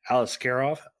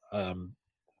Aliskerov.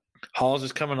 Halls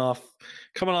is coming off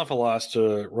a loss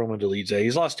to Roman Dolidze.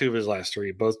 He's lost 2 of his last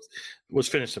 3. Both was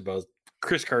finished in both.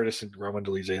 Chris Curtis and Roman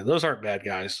Dolidze. Those aren't bad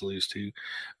guys to lose to.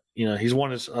 He's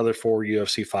won his other 4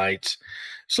 UFC fights.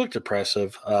 It's looked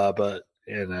impressive. But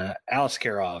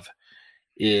Aliskerov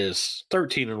is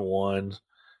 13-1,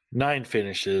 9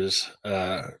 finishes.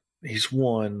 He's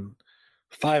won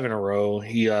 5 in a row.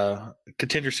 He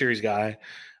contender series guy.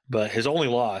 But his only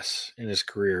loss in his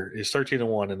career is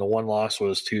 13-1, and the one loss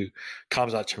was to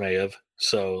Khamzat Chimaev.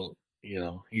 So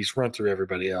he's run through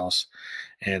everybody else,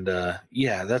 and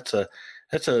that's a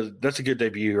good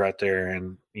debut right there.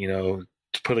 And to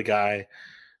put a guy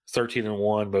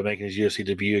 13-1, but making his UFC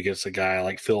debut against a guy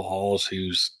like Phil Halls,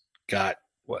 who's got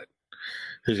a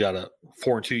 4-2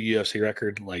 UFC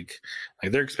record, like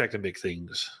they're expecting big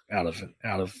things out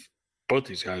of both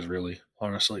these guys, really,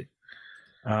 honestly.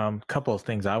 Couple of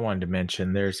things I wanted to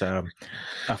mention. There's a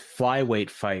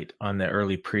flyweight fight on the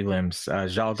early prelims.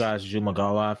 Zhalgas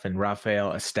Zhumagulov and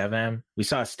Rafael Estevam. We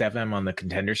saw Estevam on the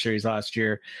Contender Series last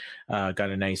year. Got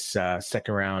a nice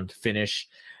second round finish,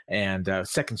 and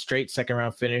second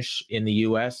round finish in the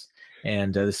U.S.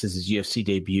 And this is his UFC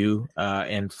debut.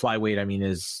 And flyweight, I mean,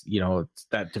 is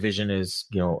that division is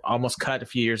almost cut a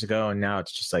few years ago, and now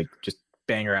it's just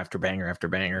banger after banger after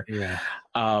banger. Yeah.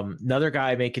 Another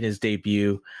guy making his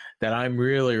debut that I'm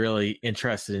really, really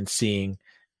interested in seeing,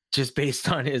 just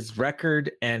based on his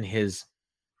record and his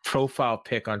profile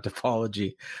pick on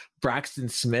Topology, Braxton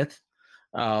Smith.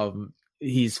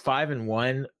 He's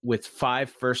 5-1 with 5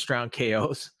 first round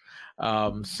KOs.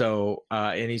 And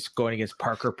he's going against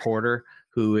Parker Porter,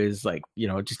 who is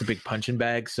just a big punching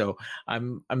bag. So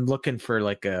I'm looking for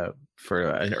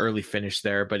an early finish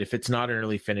there, but if it's not an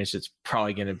early finish, it's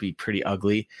probably going to be pretty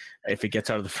ugly if it gets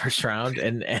out of the first round.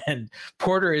 And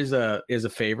Porter is a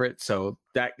favorite, so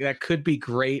that could be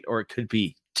great or it could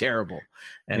be terrible.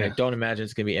 And I don't imagine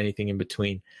it's going to be anything in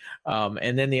between.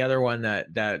 And then the other one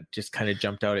that just kind of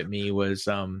jumped out at me was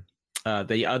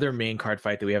the other main card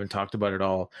fight that we haven't talked about at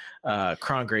all,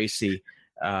 Kron Gracie.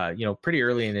 Pretty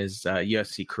early in his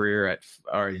UFC career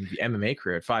or in the MMA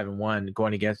career at 5-1,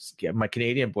 going against my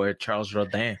Canadian boy Charles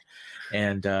Jourdain,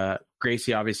 and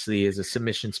Gracie obviously is a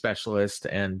submission specialist,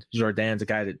 and Jourdain's a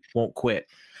guy that won't quit.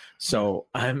 So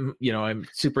I'm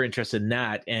super interested in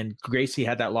that. And Gracie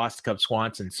had that loss to Cub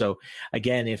Swanson. So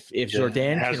again, if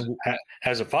Jourdain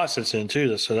has a fought since then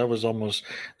too, so that was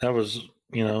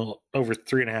over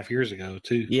 3.5 years ago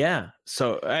too. Yeah.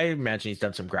 So I imagine he's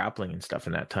done some grappling and stuff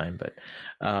in that time,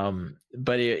 and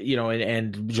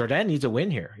Jourdain needs a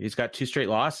win here. He's got 2 straight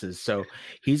losses. So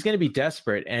he's going to be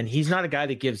desperate, and he's not a guy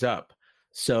that gives up.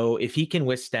 So if he can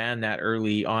withstand that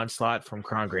early onslaught from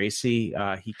Kron Gracie,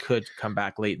 he could come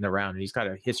back late in the round, and he's got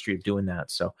a history of doing that.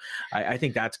 So I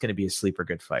think that's going to be a sleeper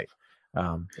good fight.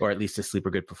 Or at least a sleeper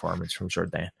good performance from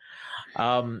Jourdain.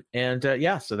 So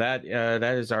that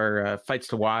is our fights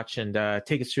to watch, and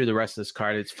take us through the rest of this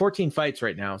card. It's 14 fights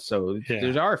right now, so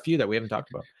there are a few that we haven't talked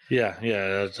about. Yeah,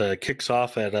 it kicks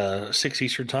off at 6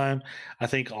 Eastern time. I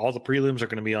think all the prelims are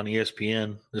going to be on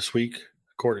ESPN this week,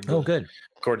 according to good.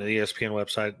 According to the ESPN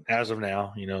website, as of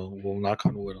now, we'll knock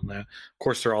on wood on that. Of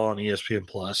course, they're all on ESPN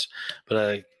Plus.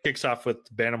 But kicks off with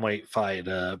the bantamweight fight: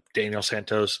 Daniel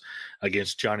Santos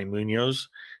against Johnny Munoz.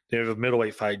 They have a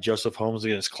middleweight fight: Joseph Holmes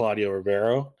against Claudio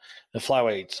Ribeiro. The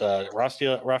flyweights: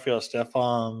 Rafael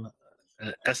Estevam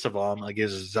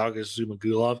against Zhalgas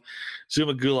Zhumagulov.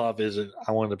 Zhumagulov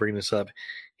I wanted to bring this up.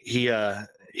 He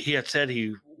had said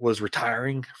he was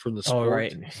retiring from the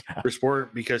sport, for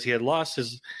sport because he had lost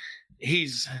his.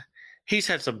 He's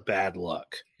had some bad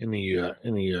luck in the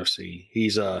UFC.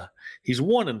 He's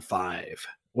 1-5,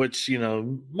 which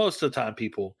most of the time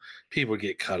people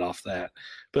get cut off that.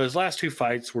 But his last 2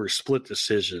 fights were split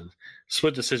decision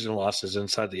losses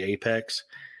inside the Apex,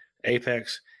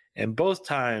 and both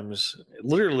times,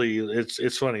 literally,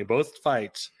 it's funny. Both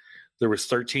fights there was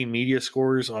 13 media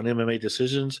scores on MMA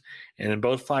decisions, and in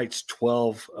both fights,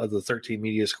 12 of the 13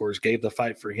 media scores gave the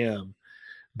fight for him.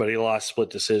 But he lost split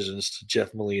decisions to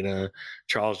Jeff Molina,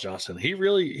 Charles Johnson. He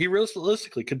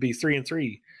realistically could be 3-3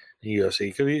 in the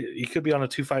UFC. He could be on a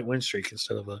 2-fight win streak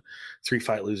instead of a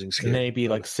 3-fight losing streak. Maybe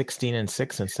like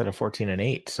 16-6 instead of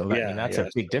 14-8. So that's a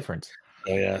big difference.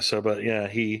 Oh yeah. So, but yeah,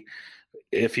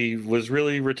 if he was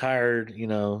really retired,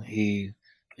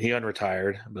 he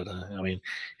unretired, but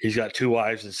he's got 2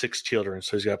 wives and 6 children,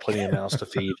 so he's got plenty of mouths to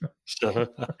feed. So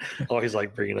I always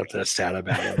like bringing up that stat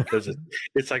about him because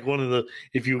it's like one of the.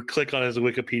 If you click on his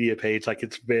Wikipedia page, like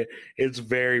it's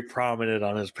very prominent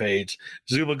on his page.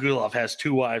 Zhumagulov has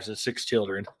 2 wives and 6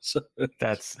 children. So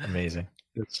that's amazing.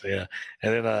 And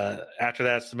then after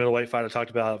that's the middleweight fight I talked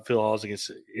about. Phil Hawes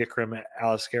against Ikram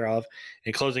Aliskerov,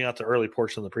 and closing out the early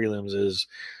portion of the prelims is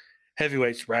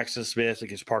heavyweights Braxton Smith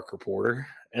against Parker Porter.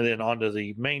 And then on to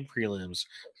the main prelims.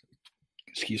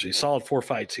 Excuse me. Solid 4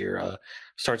 fights here.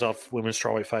 Starts off women's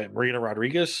strawweight fight. Marina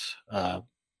Rodriguez.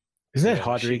 Isn't it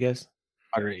Rodriguez?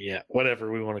 Yeah,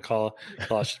 whatever we want to call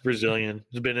it. She's Brazilian.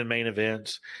 Has been in main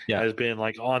events. Yeah. Has been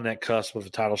like on that cusp of a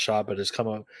title shot, but has come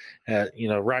up at,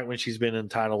 right when she's been in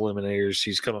title eliminators,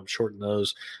 she's come up short in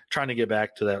those. Trying to get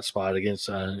back to that spot against,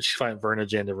 she's fighting Verna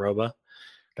Jandiroba.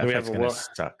 That fight's going to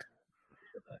suck.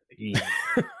 Yeah.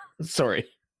 Sorry.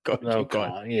 Go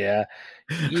on. Yeah.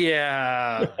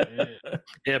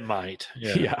 It might.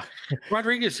 Yeah.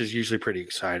 Rodriguez is usually pretty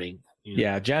exciting.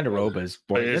 Yeah, Jandiroba's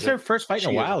boy. This is her first fight in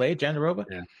a while, Jandiroba?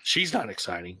 Yeah. She's not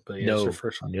exciting, but it's her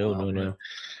first fight. No.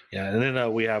 Yeah, and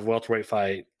then we have welterweight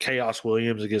fight Chaos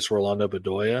Williams against Rolando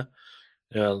Bedoya.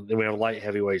 Then we have light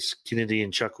heavyweights Kennedy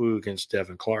and Chukwu against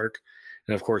Devin Clark.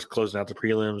 And of course, closing out the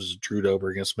prelims, Drew Dober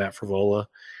against Matt Frivola.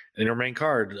 And our main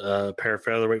card, pair of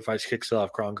featherweight fights kicks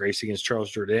off. Kron Gracie against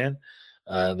Charles Jourdain.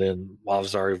 Then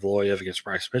Mavzari Vloyev against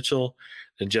Bryce Mitchell.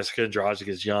 Then Jessica Andrade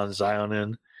against Jan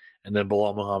Zionin. And then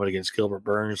Bilal Muhammad against Gilbert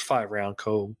Burns. 5-round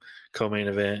co-main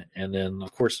event. And then,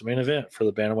 of course, the main event for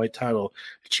the bantamweight title.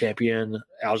 Champion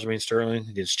Aljamain Sterling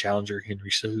against challenger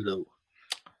Henry Cejudo.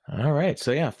 All right.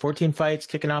 So, 14 fights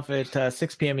kicking off at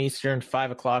 6 p.m. Eastern,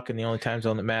 5 o'clock in the only time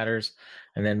zone that matters.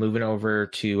 And then moving over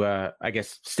to,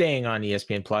 staying on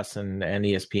ESPN Plus and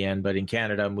ESPN, but in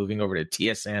Canada, moving over to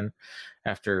TSN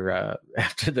after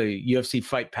the UFC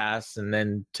Fight Pass, and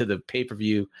then to the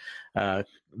pay-per-view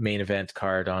main event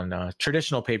card on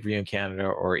traditional pay-per-view in Canada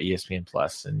or ESPN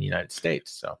Plus in the United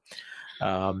States. So,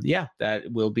 that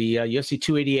will be UFC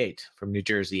 288 from New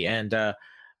Jersey. And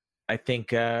I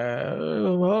think,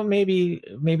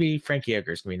 maybe Frankie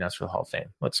Edgar's going to be announced for the Hall of Fame.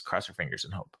 Let's cross our fingers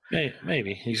and hope.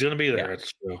 Maybe. He's going to be there.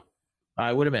 That's true.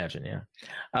 I would imagine, yeah.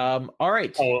 All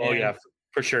right. Yeah,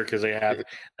 for sure, because they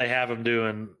have him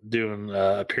doing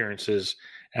appearances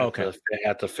at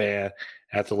the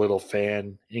little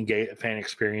fan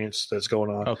experience that's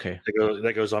going on. Okay.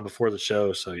 That goes on before the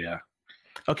show, so yeah.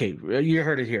 Okay, you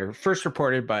heard it here. First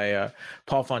reported by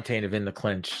Paul Fontaine of In the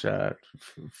Clinch.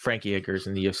 Frankie Edgar's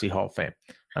in the UFC Hall of Fame.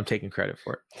 I'm taking credit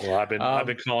for it. Well, I've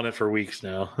been calling it for weeks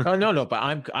now. Oh no, but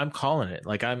I'm calling it.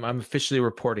 Like I'm officially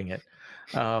reporting it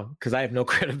because I have no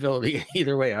credibility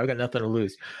either way. I've got nothing to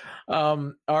lose.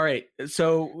 All right,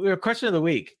 so question of the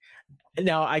week.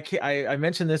 Now I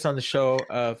mentioned this on the show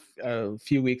a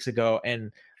few weeks ago,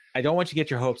 and I don't want you to get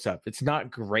your hopes up. It's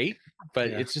not great, but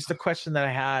it's just a question that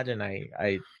I had, and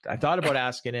I thought about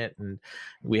asking it, and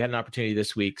we had an opportunity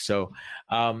this week. So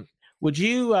would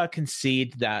you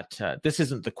concede that this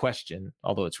isn't the question,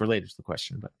 although it's related to the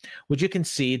question, but would you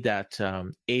concede that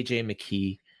AJ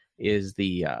McKee is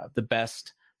the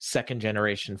best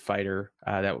second-generation fighter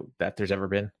that there's ever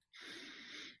been?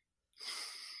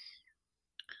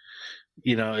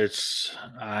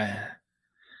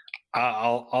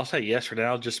 I'll say yes for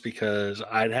now, just because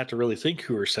I'd have to really think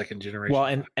who are second generation.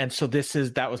 Well, and so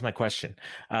that was my question.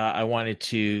 I wanted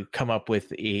to come up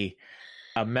with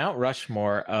a Mount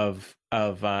Rushmore of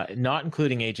not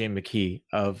including AJ McKee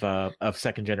of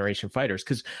second generation fighters,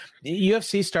 because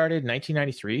UFC started in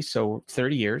 1993, so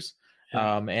 30 years.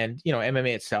 And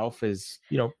MMA itself has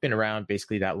been around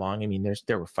basically that long. I mean,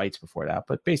 there were fights before that,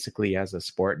 but basically as a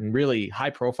sport, and really high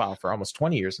profile for almost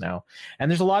 20 years now.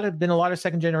 And there's been a lot of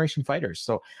second generation fighters.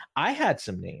 So I had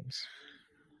some names,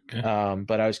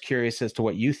 but I was curious as to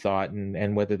what you thought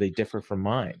and whether they differ from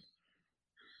mine.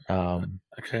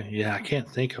 Okay, yeah, I can't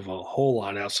think of a whole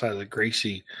lot outside of the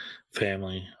Gracie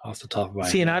family off the top of my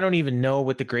head. And I don't even know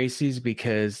what the Gracies,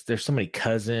 because there's so many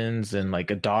cousins and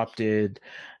like adopted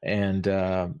and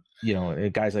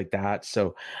guys like that.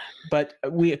 So, but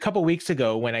a couple weeks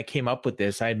ago when I came up with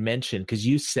this, I mentioned, because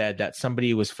you said that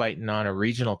somebody was fighting on a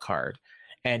regional card,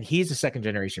 and he's a second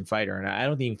generation fighter, and I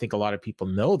don't even think a lot of people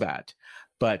know that.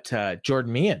 But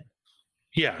Jordan Meehan,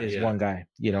 is one guy,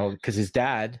 because his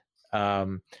dad.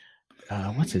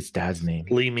 What's his dad's name?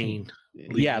 Lee Meehan.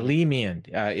 Lee Meehan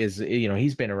is,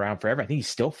 he's been around forever. I think he's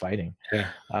still fighting. Yeah.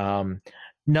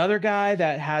 Another guy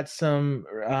that had some,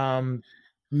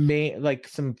 with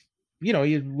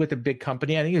a big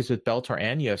company. I think he was with Bellator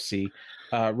and UFC.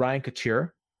 Ryan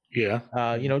Couture. Yeah.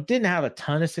 Didn't have a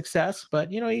ton of success,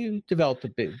 but he developed a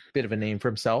bit of a name for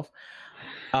himself.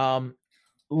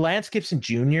 Lance Gibson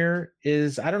Jr.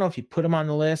 is, I don't know if you put him on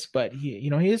the list, but he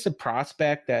is a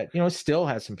prospect that, still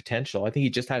has some potential. I think he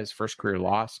just had his first career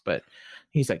loss, but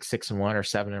he's like 6-1 or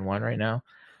 7-1 right now.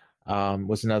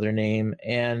 Was another name.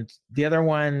 And the other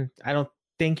one, I don't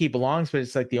think he belongs, but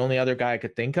it's like the only other guy I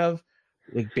could think of,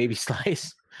 like Baby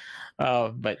Slice.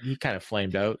 But he kind of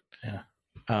flamed out. Yeah.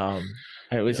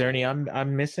 Was there any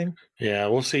I'm missing? Yeah,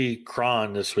 we'll see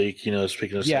Kron this week.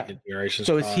 Speaking of second generation.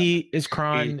 So he's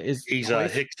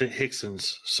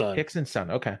Hickson's son. Hickson's son.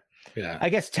 Okay. Yeah. I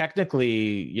guess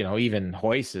technically, even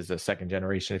Hoyce is a second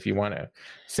generation, if you want to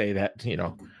say that.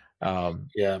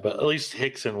 Yeah, but at least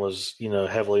Hickson was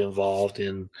heavily involved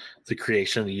in the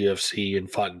creation of the UFC and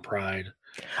fought in Pride.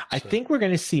 I think we're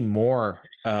going to see more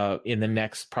in the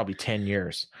next probably 10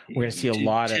 years. We're going to see a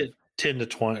lot of 10 to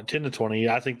 20.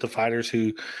 I think the fighters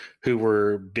who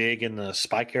were big in the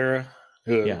Spike era,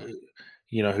 who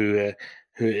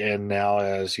and now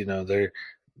as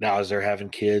they're having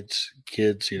kids,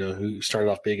 who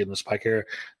started off big in the Spike era,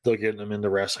 they're getting them into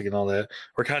wrestling and all that.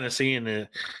 We're kind of seeing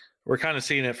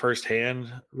it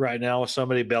firsthand right now with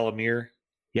somebody, Bellemere.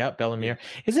 Yeah, Bellemere.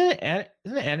 Isn't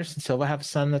Anderson Silva have a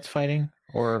son that's fighting?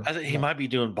 Or I think he might be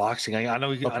doing boxing. I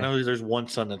know there's one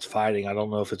son that's fighting. I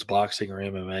don't know if it's boxing or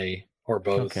MMA or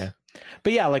both. Okay.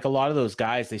 But yeah, like a lot of those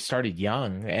guys, they started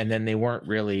young and then they weren't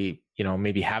really,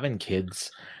 maybe having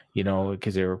kids,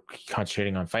 because they were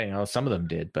concentrating on fighting. Some of them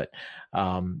did, but,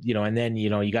 and then,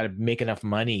 you got to make enough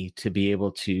money to be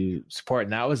able to support.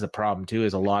 And that was the problem too,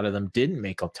 is a lot of them didn't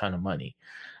make a ton of money,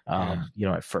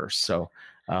 at first. So,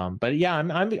 but yeah,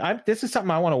 I'm this is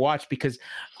something I want to watch, because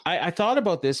I thought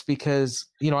about this because,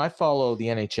 I follow the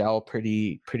NHL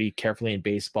pretty carefully in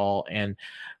baseball, and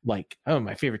my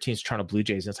favorite team is Toronto Blue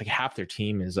Jays, and it's like half their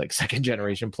team is like second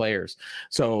generation players.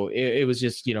 So it was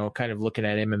just, kind of looking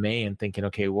at MMA and thinking,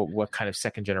 okay, what kind of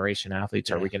second generation athletes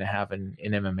are we going to have in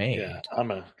MMA? Yeah.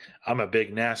 I'm a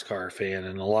big NASCAR fan,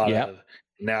 and a lot of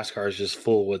NASCAR is just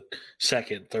full with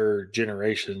second, third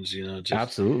generations, just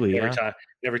absolutely.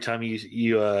 Every time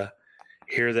you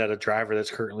hear that a driver that's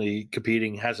currently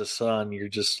competing has a son, you're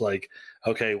just like,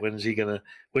 okay, when's he gonna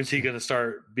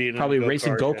start being probably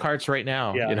racing go-karts right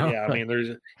now? Yeah. I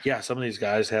mean, some of these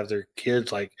guys have their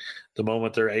kids like the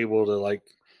moment they're able to like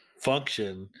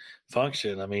function.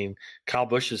 I mean, Kyle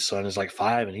Busch's son is like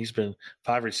 5, and he's been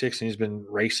 5 or 6, and he's been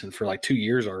racing for like 2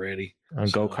 years already. On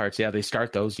go-karts, they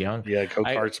start those young. Yeah,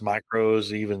 go-karts,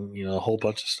 micros, even a whole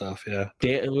bunch of stuff. Yeah.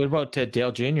 What about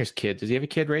Dale Jr.'s kid? Does he have a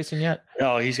kid racing yet?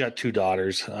 Oh, he's got 2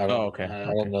 daughters. I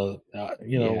don't know.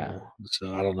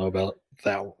 So I don't know about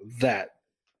that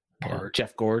part.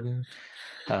 Jeff Gordon.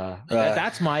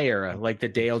 That's my era, like the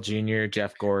Dale Jr.,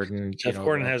 Jeff Gordon. Jeff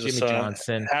Gordon has Jimmy a son.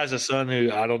 Johnson. Has a son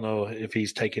who I don't know if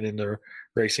he's taken into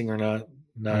racing or not.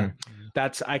 No.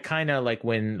 That's I kind of like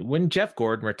when Jeff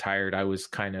Gordon retired.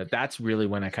 That's really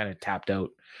when I kind of tapped out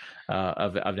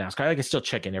of NASCAR. I can still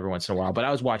check in every once in a while, but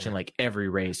I was watching like every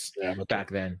race back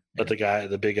then. But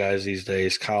the big guys these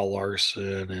days, Kyle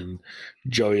Larson and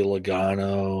Joey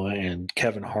Logano and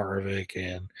Kevin Harvick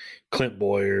and Clint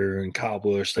Boyer and Kyle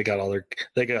Busch, they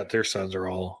got their sons are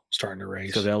all starting to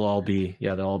race. So they'll all be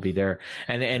there.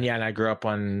 And I grew up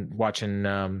on watching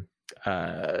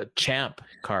Champ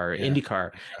car,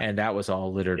 IndyCar, and that was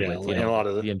all littered with a lot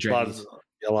of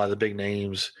the big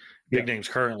names. Big names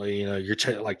currently,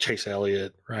 you're like Chase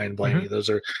Elliott, Ryan Blaney.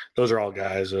 Mm-hmm. Those are all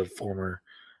guys of former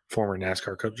former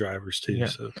NASCAR Cup drivers too. Yeah.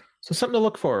 So something to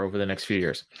look for over the next few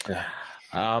years. Yeah.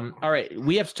 All right,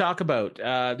 we have to talk about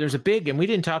there's a big, and we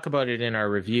didn't talk about it in our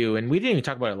review, and we didn't even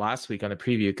talk about it last week on the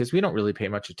preview because we don't really pay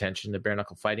much attention to bare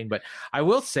knuckle fighting. But I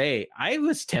will say I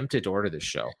was tempted to order this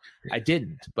show. I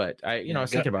didn't, but I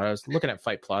was thinking about it. I was looking at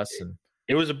Fight Plus, and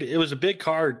it was a big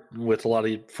card with a lot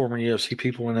of former UFC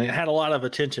people, and it had a lot of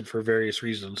attention for various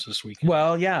reasons this weekend.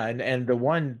 Well, yeah, and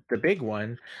the big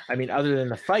one, I mean, other than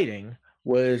the fighting,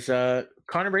 was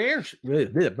Conor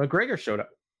McGregor showed up.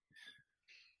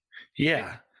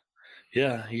 Yeah,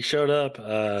 he showed up.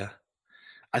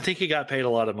 I think he got paid a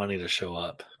lot of money to show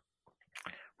up.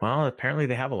 Well, apparently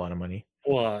they have a lot of money.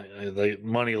 Well,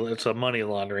 it's a money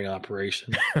laundering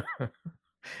operation.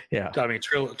 Yeah. I mean,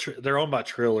 they're owned by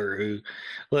Triller, who,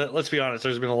 let's be honest,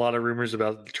 there's been a lot of rumors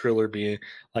about Triller being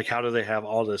like, how do they have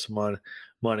all this money?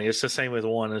 It's the same with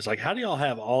one. It's like, how do y'all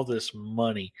have all this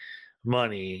money?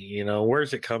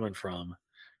 Where's it coming from?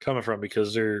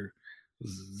 Because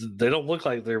they don't look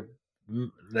like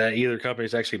that either company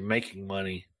is actually making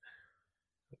money.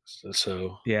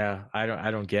 So yeah, I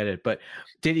don't get it. But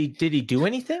did he do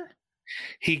anything?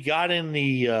 He got in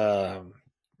the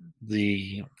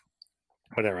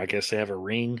whatever. I guess they have a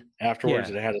ring afterwards.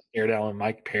 Yeah. They had a stare down with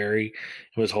Mike Perry,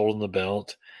 who was holding the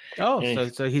belt. Oh,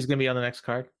 so he's gonna be on the next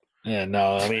card. Yeah,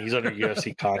 no, I mean he's under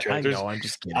UFC contract. I'm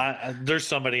just kidding. There's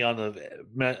somebody on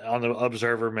the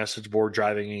Observer message board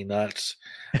driving me nuts.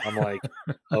 I'm like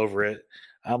over it.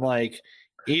 I'm like,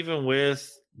 even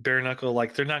with bare knuckle,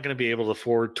 like they're not going to be able to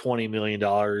afford $20 million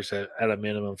at a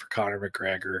minimum for Conor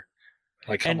McGregor.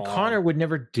 Like, come on. Conor would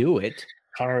never do it.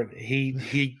 Conor,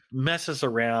 he messes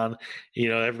around.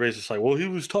 Everybody's just like, well, he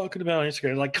was talking about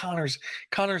Instagram. Like Conor's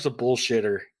a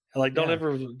bullshitter. Like, don't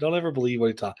ever believe what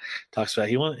he talks about.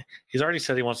 He's already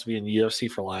said he wants to be in the UFC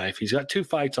for life. He's got 2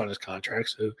 fights on his contract,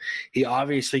 so he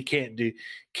obviously can't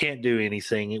do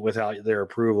anything without their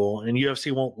approval. And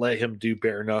UFC won't let him do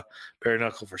bare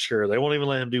knuckle for sure. They won't even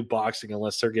let him do boxing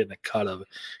unless they're getting a cut of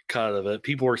it.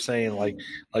 People were saying like,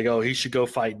 oh, he should go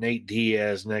fight Nate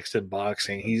Diaz next in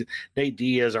boxing. Nate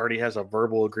Diaz already has a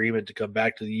verbal agreement to come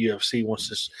back to the UFC once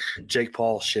this Jake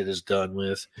Paul shit is done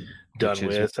with.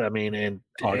 I mean, and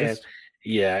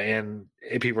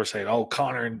people are saying, oh,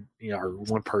 Conor and or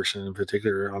one person in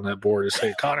particular on that board is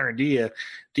saying Conor and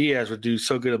Diaz would do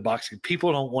so good at boxing.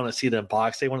 People don't want to see them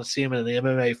box; they want to see them in an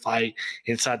MMA fight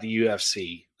inside the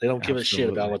UFC. They don't give a shit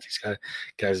about what these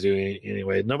guys do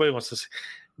anyway. Nobody's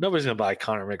gonna buy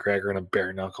Conor McGregor in a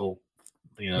bare knuckle.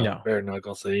 Bare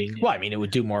knuckle thing. Well, I mean, it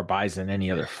would do more buys than any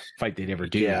other fight they'd ever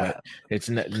do. Yeah. But it's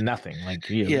nothing. Like,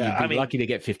 you'd be lucky to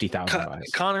get 50,000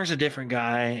 buys. Conor's a different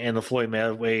guy, and the Floyd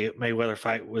Mayweather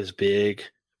fight was big,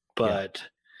 but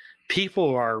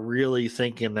people are really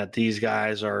thinking that these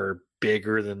guys are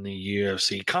bigger than the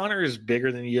UFC. Conor is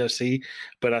bigger than the UFC,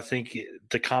 but I think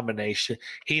the combination,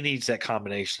 he needs that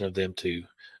combination of them two,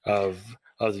 of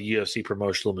the UFC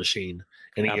promotional machine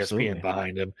and ESPN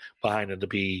behind him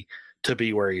to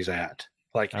be where he's at.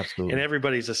 Like, absolutely. And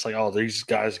everybody's just like, oh, these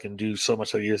guys can do so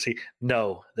much of the UFC.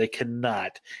 No, they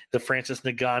cannot. The Francis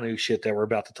Ngannou shit that we're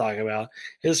about to talk about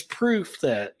is proof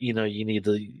that, you need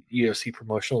the UFC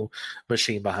promotional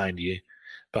machine behind you.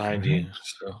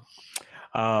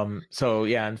 So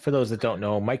yeah, and for those that don't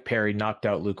know, Mike Perry knocked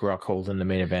out Luke Rockhold in the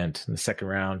main event in the second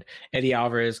round. Eddie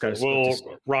Alvarez got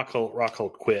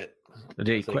Rockhold quit. Did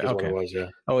he quit? Okay. It was, yeah.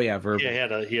 Oh yeah, verbal.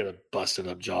 Yeah, he had a busted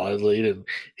up jaw.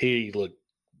 He looked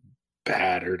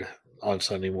battered on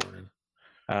Sunday morning.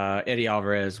 Eddie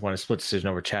Alvarez won a split decision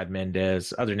over Chad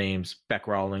Mendez. Other names: Beck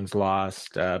Rawlings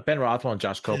lost. Ben Rothwell and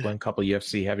Josh Copeland, couple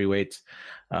UFC heavyweights.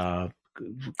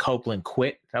 Copeland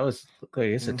quit. That was, I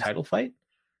guess, a title fight.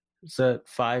 It's a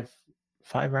five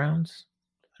rounds.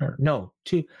 No,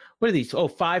 2. What are these? Oh,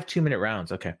 5 2-minute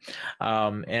rounds. Okay.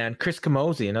 And Chris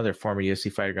Camozzi, another former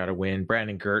UFC fighter, got a win.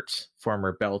 Brandon Gertz,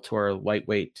 former Bellator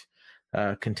lightweight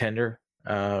contender,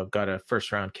 got a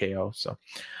first round KO. So,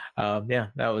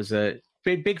 that was a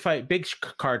big fight, big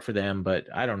card for them. But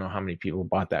I don't know how many people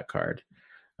bought that card.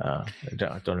 I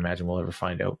don't imagine we'll ever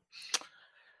find out.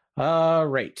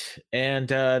 Right.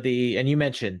 And you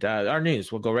mentioned our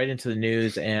news. We'll go right into the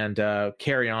news and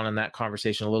carry on that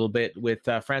conversation a little bit with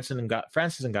Francis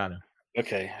Ngannou.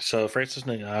 Okay, so Francis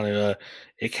Ngannou,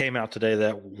 it came out today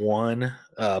that one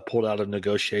pulled out of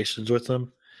negotiations with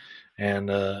them, and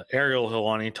Ariel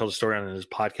Helwani told a story on his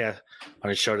podcast on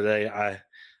his show today.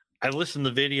 I listened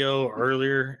to the video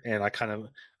earlier, and I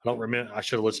don't remember. I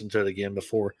should have listened to it again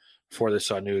before this,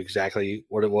 so I knew exactly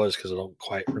what it was, because I don't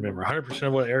quite remember 100%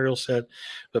 of what Ariel said.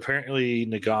 But apparently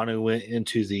Ngannou went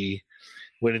into the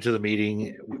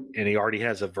meeting, and he already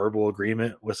has a verbal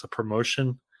agreement with the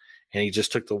promotion, and he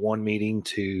just took the one meeting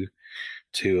to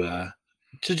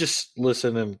just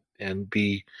listen and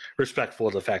be respectful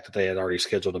of the fact that they had already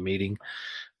scheduled a meeting.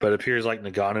 But it appears like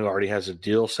Ngannou already has a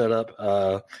deal set up.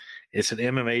 It's an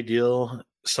MMA deal.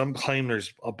 Some claim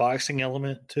there's a boxing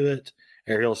element to it.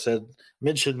 Ariel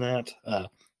mentioned that.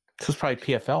 This is probably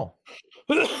PFL.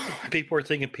 People are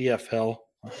thinking PFL,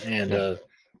 and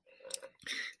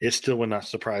it still would not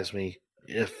surprise me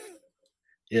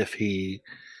if he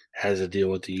has a deal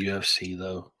with the UFC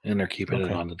though, and they're keeping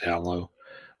it on the down low.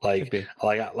 Like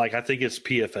I think it's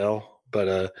PFL,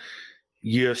 but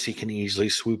UFC can easily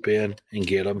swoop in and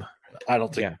get him. I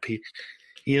don't think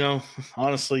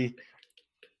honestly,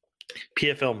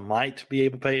 PFL might be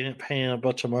able to pay a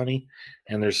bunch of money,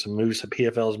 and there's some moves that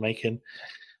PFL is making.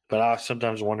 But I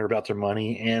sometimes wonder about their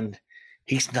money, and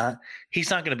he's not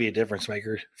going to be a difference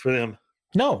maker for them.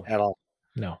 No, at all.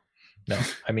 No.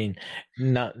 I mean,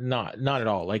 not at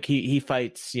all. Like he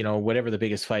fights, whatever the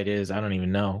biggest fight is. I don't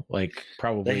even know. Like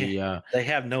probably they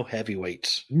have no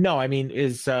heavyweights. No, I mean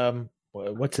is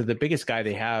what's the biggest guy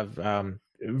they have?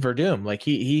 Verdum. Like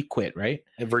he quit, right?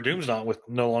 And Verdum's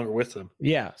no longer with them.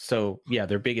 Yeah. So yeah,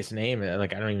 their biggest name.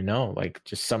 Like I don't even know. Like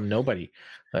just some nobody.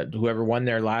 Whoever won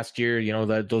there last year.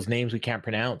 Those names we can't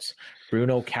pronounce.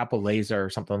 Bruno Capoleza or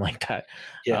something like that.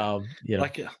 Yeah.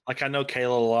 Like I know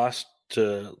Kayla lost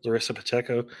to Larissa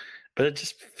Pacheco, but it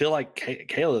just feel like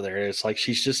Kayla there. It's like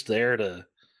she's just there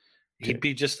he'd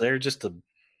be just there just to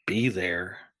be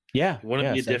there. Yeah.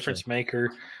 Wouldn't be a difference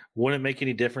maker. Wouldn't make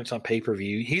any difference on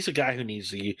pay-per-view. He's a guy who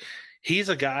he's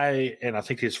a guy, and I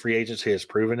think his free agency has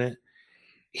proven it.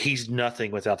 He's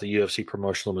nothing without the UFC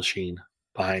promotional machine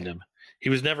behind him. He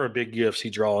was never a big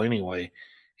UFC draw anyway,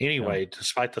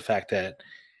 despite the fact that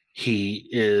he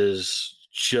is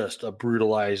just a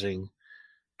brutalizing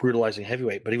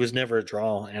heavyweight, but he was never a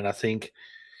draw. And I think,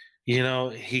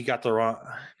 he got the wrong,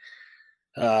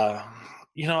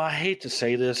 I hate to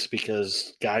say this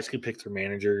because guys can pick their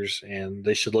managers and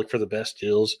they should look for the best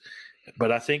deals.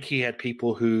 But I think he had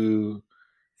people who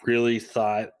really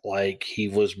thought like he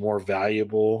was more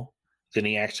valuable than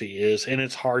he actually is. And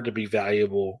it's hard to be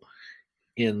valuable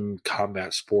in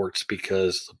combat sports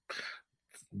because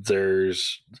the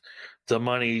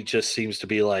money just seems to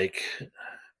be like,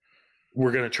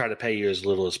 we're going to try to pay you as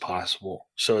little as possible.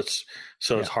 So it's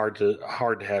hard to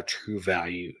have true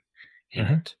value in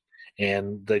it.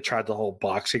 And they tried the whole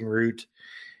boxing route,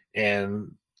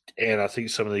 and I think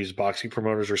some of these boxing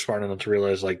promoters are smart enough to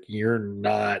realize like you're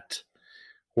not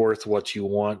worth what you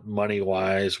want money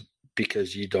wise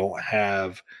because you don't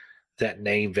have that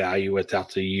name value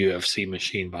without the UFC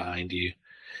machine behind you.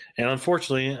 And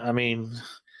unfortunately, I mean,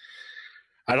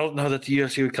 I don't know that the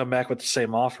UFC would come back with the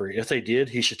same offer. If they did,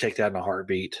 he should take that in a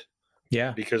heartbeat.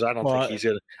 Yeah, because I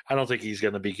don't think he's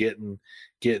gonna be getting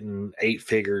 8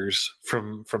 figures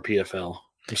from PFL.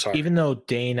 I'm sorry. Even though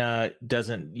Dana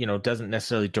doesn't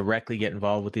necessarily directly get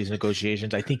involved with these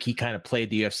negotiations, I think he kind of played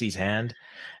the UFC's hand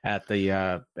at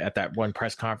that one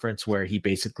press conference where he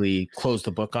basically closed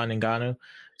the book on Ngannou.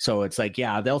 So it's like,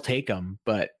 yeah, they'll take him,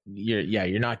 but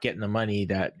you're not getting the money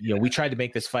that, we tried to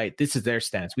make this fight. This is their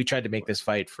stance. We tried to make this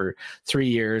fight for 3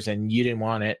 years and you didn't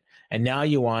want it. And now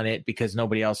you want it because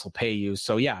nobody else will pay you.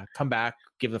 So yeah, come back,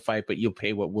 give the fight, but you'll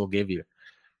pay what we'll give you,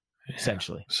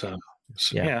 essentially. So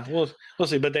we'll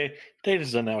see. But they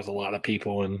just done that with a lot of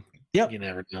people, and you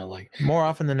never know. Like more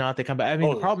often than not, they come back. I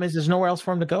mean, the problem is there's nowhere else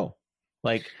for them to go.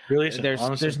 Like really,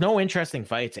 there's no interesting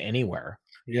fights anywhere.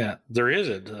 Yeah, there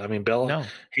isn't. I mean,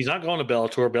 he's not going to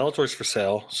Bellator. Bellator's for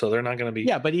sale, so they're not going to be.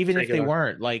 Yeah, but even if they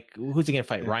weren't, like, who's he going to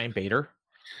fight? Ryan Bader?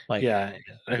 Like,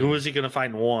 who is he going to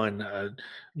find? One,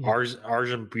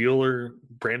 Arjun Bueller,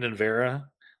 Brandon Vera.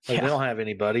 Like they don't have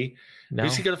anybody. No.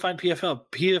 Who's he going to find? PFL.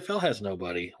 PFL has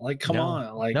nobody. Like, come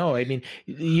on. Like, no. I mean,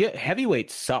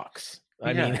 heavyweight sucks.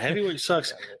 I mean, heavyweight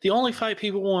sucks. The only fight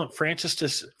people want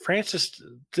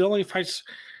the only fights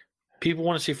people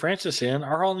want to see Francis in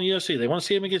are all in the UFC. They want to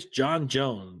see him against John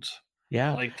Jones.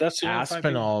 Yeah, like that's the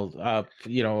Aspinall. What's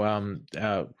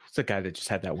the guy that just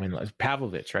had that win?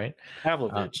 Pavlovich, right?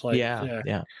 Pavlovich.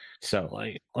 Yeah. So,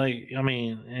 like, I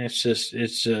mean, it's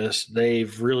just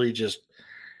they've really just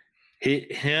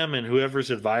hit him and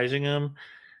whoever's advising him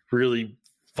really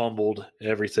fumbled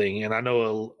everything. And I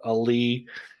know Ali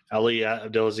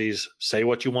Abdelaziz, say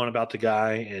what you want about the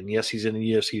guy, and yes, he's in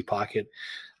the UFC pocket,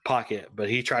 but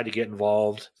he tried to get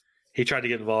involved.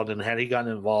 And had he gotten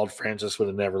involved, Francis would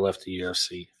have never left the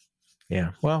UFC.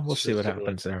 Yeah, well, we'll see what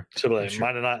happens there. So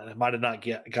might have not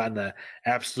gotten the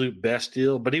absolute best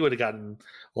deal, but he would have gotten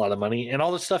a lot of money and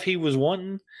all the stuff he was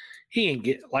wanting. he ain't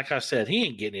get, like I said, he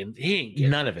ain't getting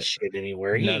none of it shit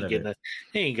anywhere. He ain't getting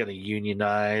he ain't gonna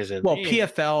unionize. And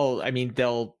PFL, I mean,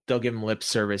 they'll give him lip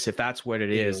service if that's what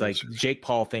it is. Like Jake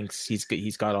Paul thinks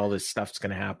he's got all this stuff's going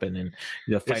to happen, and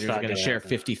the fighters are going to share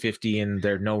 50-50, and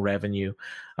there's no revenue.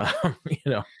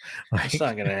 It's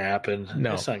not going to happen.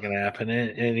 No, it's not going to happen,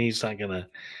 and he's not going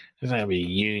to be a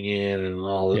union and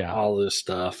all this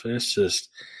stuff. It's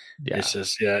just. Yeah. It's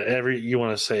just you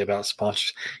want to say about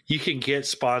sponsors. You can get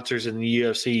sponsors in the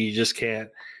UFC, you just can't.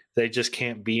 They just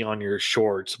can't be on your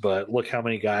shorts. But look how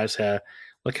many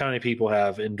people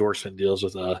have endorsement deals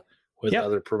with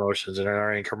other promotions and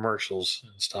are in commercials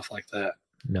and stuff like that.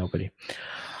 Nobody.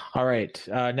 All right.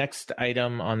 Next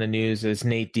item on the news is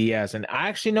Nate Diaz, and I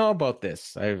actually know about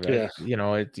this. He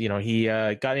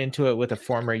got into it with a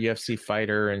former UFC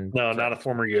fighter, and not a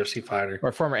former UFC fighter or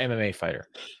a former MMA fighter.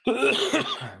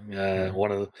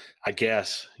 One of the, I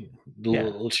guess.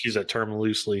 Let's use that term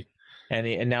loosely.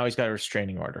 And now he's got a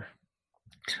restraining order.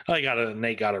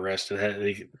 Nate got arrested.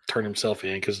 He turned himself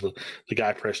in because the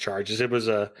guy pressed charges. It was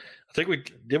I think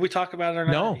we talk about it or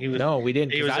not? No, we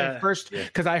didn't.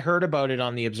 Because I heard about it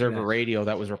on the Observer Radio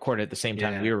that was recorded at the same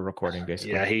time we were recording,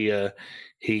 basically. Yeah,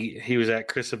 he was at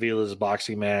Chris Avila's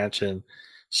boxing match, and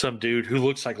some dude who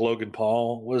looks like Logan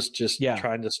Paul was just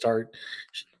trying to start.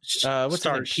 What's his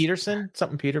name? Peterson?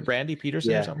 Brandy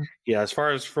Peterson or something? Yeah, as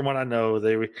far as from what I know,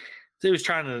 they was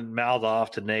trying to mouth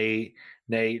off to Nate,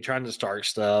 trying to start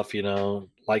stuff,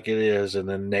 like it is, and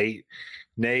then Nate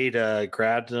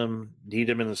grabbed him, kneed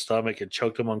him in the stomach, and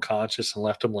choked him unconscious and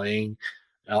left him laying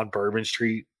on Bourbon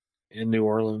Street in New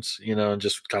Orleans, and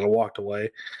just kind of walked away,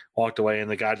 and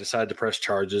the guy decided to press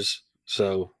charges.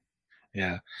 So,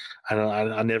 yeah,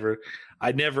 I never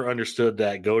understood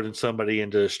that, goading somebody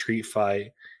into a street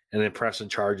fight and then pressing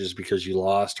charges because you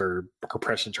lost, or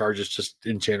pressing charges just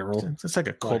in general. It's like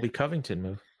a Colby Covington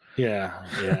move.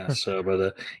 Yeah. So,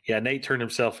 but Nate turned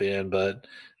himself in, but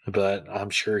I'm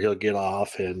sure he'll get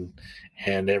off, and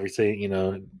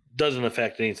everything, doesn't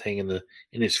affect anything in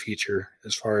his future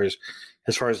as far as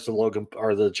the Logan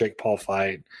or the Jake Paul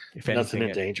fight. If nothing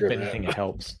in danger. If anything, it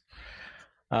helps.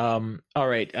 All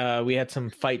right. We had some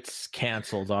fights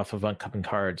canceled off of upcoming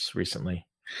cards recently.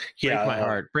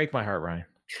 Break my heart, Ryan.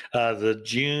 The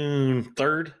June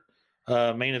 3rd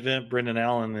main event, Brendan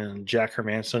Allen and Jack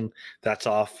Hermanson, that's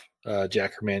off.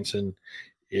 Jack Hermanson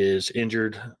is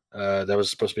injured. That was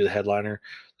supposed to be the headliner.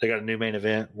 They got a new main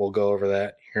event. We'll go over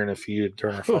that here in a few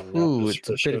during our final. It's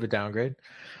a bit of a downgrade.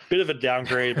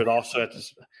 But also at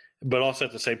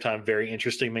the same time, very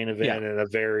interesting main event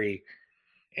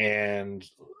and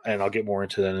I'll get more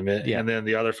into that in a minute. Yeah. And then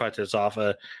the other fight that's off,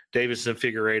 Davis and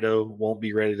Figueiredo won't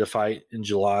be ready to fight in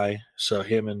July. So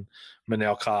him and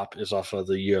Manel Kopp is off of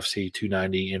the UFC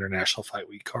 290 International Fight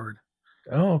Week card.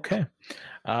 Oh, okay.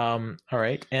 All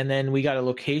right. And then we got a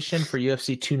location for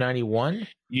UFC 291.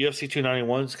 UFC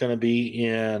 291 is going to be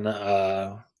on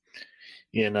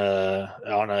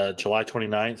July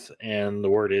 29th, and the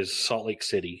word is Salt Lake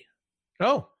City.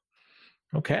 Oh,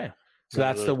 okay. So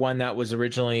that's the one that was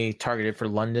originally targeted for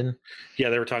London. Yeah,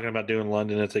 they were talking about doing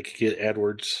London if they could get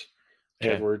Edwards,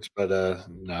 but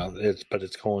no,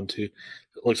 it's going to. It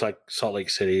looks like Salt Lake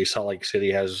City. Salt Lake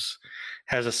City has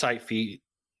a site fee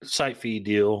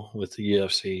deal with the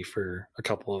UFC for a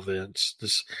couple of events.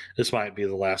 This might be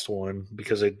the last one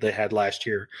because they had last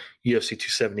year UFC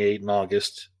 278 in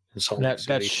August.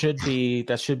 That should be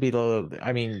the.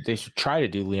 I mean, they should try to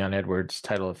do Leon Edwards'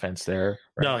 title defense there.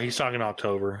 Right? No, he's talking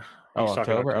October.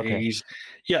 October. Okay.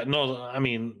 I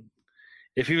mean,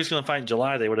 if he was going to fight in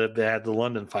July, they would have had the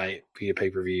London fight via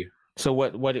pay-per-view. So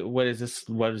what is this?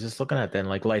 What is this looking at then?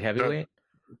 Like light heavyweight?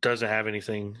 Doesn't have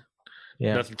anything.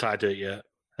 Yeah, nothing tied to it yet.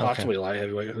 Possibly light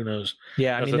heavyweight. Who knows?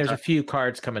 Yeah, I mean, there's a few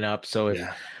cards coming up. So if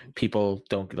people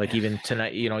don't like, even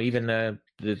tonight, even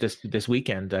this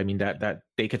weekend, I mean that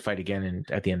they could fight again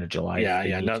at the end of July.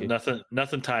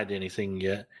 Nothing tied to anything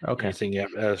yet. Okay, anything yet,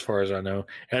 as far as I know.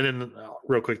 And then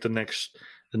real quick, the next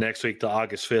week, the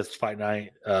August 5th fight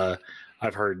night.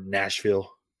 I've heard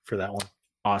Nashville for that one.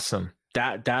 Awesome.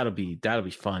 That'll be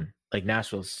fun. Like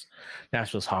Nashville's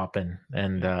hopping,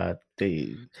 and they'll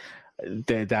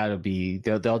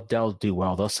do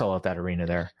well. They'll sell out that arena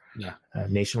there. Yeah,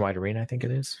 Nationwide Arena, I think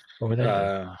it is over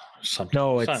there.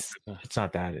 No, it's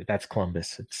not that. That's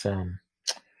Columbus. It's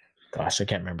gosh, I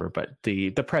can't remember, but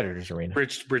the Predators Arena,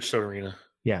 Bridgestone Arena.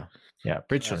 Yeah,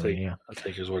 Bridgestone Arena. I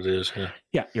think is what it is.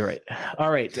 Yeah, you're right.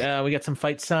 All right, we got some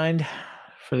fights signed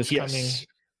for this coming.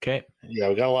 Okay. Yeah,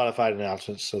 we got a lot of fight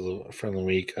announcements from the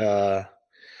week.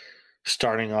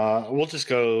 Starting off, we'll just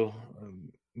go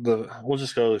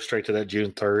straight to that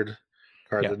June 3rd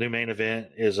or the new main event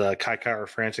is Kai Kara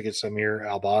France against Amir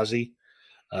Albazi.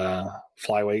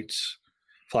 Flyweights.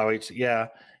 Yeah.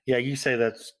 You say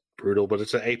that's brutal, but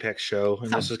it's an Apex show,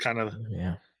 and this is kind of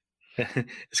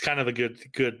it's kind of a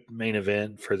good main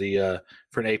event for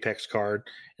an Apex card,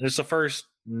 and it's the first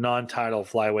non-title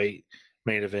flyweight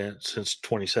main event since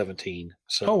 2017.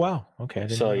 So, oh wow, okay.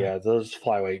 So yeah, those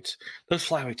flyweights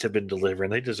have been delivering.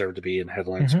 They deserve to be in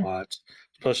headline spots,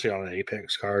 especially on an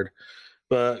Apex card.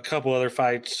 But a couple other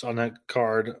fights on that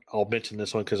card, I'll mention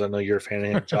this one because I know you're a fan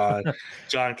of him.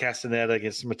 John Castaneda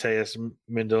against Mateus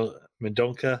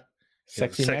Mendonca.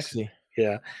 Sexy Mexi.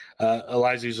 Yeah.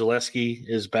 Elizeu Zaleski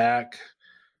is back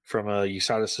from a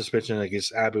USADA suspension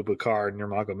against Abu Bakar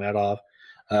Nurmagomedov.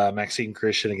 Maxime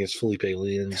Christian against Felipe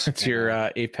Lins. It's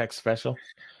your Apex special?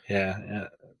 Yeah.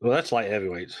 Well, that's light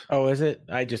heavyweights. Oh, is it?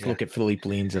 I just look at Felipe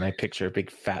Lins and I picture a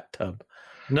big fat tub.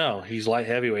 No, he's light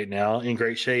heavyweight now, in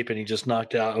great shape, and he just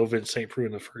knocked out Ovid St. Preux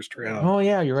in the first round. Oh,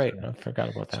 yeah, you're right. I forgot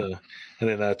about that. So, and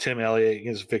then Tim Elliott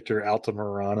against Victor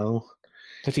Altamirano.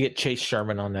 Have to get Chase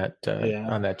Sherman on that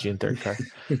June 3rd card.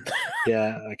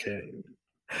 Yeah, okay.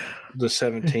 The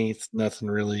 17th, nothing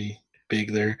really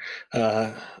big there.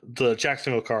 The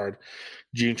Jacksonville card,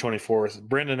 June 24th.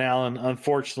 Brendan Allen,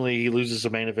 unfortunately, he loses the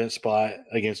main event spot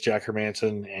against Jack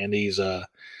Hermanson, and he's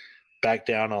back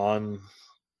down on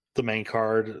the main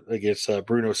card against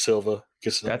Bruno Silva.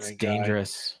 That's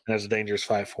dangerous. That's a dangerous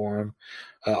fight for him.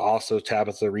 Also,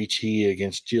 Tabitha Ricci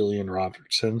against Jillian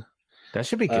Robertson. That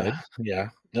should be good. Yeah.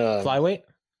 Flyweight?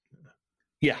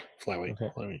 Yeah, flyweight.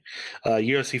 Okay.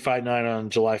 UFC Fight Night on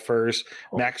July 1st.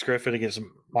 Max Griffin against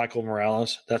Michael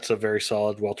Morales. That's a very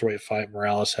solid welterweight fight.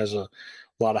 Morales has a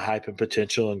lot of hype and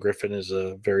potential, and Griffin is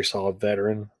a very solid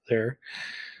veteran there.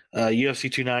 UFC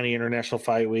 290 International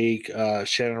Fight Week.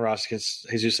 Shannon Ross against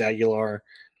Jesus Aguilar.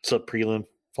 It's a prelim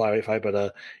flyweight fight,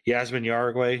 but Yasmin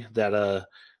Yargway, that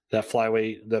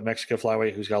flyweight, that Mexican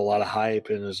flyweight who's got a lot of hype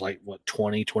and is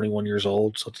 20, 21 years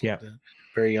old, something like that.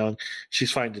 Very young.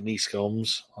 She's fighting Denise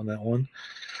Gomes on that one.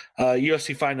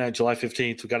 UFC Fight Night, July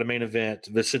 15th. We got a main event.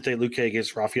 Vicente Luque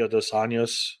against Rafael Dos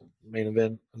Anjos. Main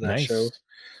event of that show.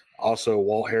 Also,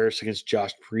 Walt Harris against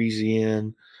Josh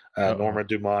Parisian. Norma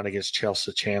Dumont against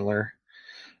Chelsea Chandler.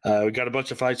 We got a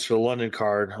bunch of fights for the London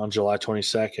card on July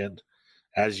 22nd.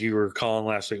 As you were calling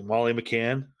last week, Molly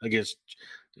McCann against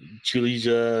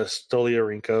Julija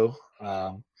Stoliarenko.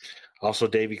 Also,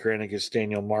 Davey Grant against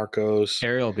Daniel Marcos.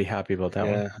 Ariel will be happy about that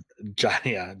one.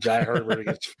 Jai Herbert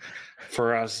against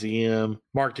Faraz Ziem.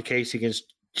 Mark DeCasey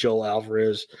against Joel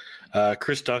Alvarez.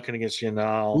 Chris Duncan against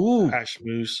Yanal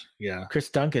Hashmoose. Yeah. Chris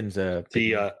Duncan's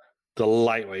the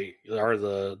lightweight or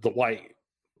the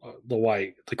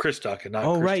Chris Duncan. Not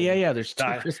Christian. Right. Yeah. There's two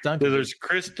Chris Duncan. There's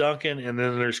Chris Duncan and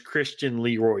then there's Christian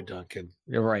Leroy Duncan.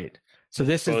 You're right. So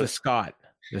this is the Scott.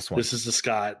 This one. This is the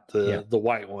Scott, the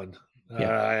white one.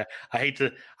 Yeah. I hate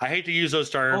to use those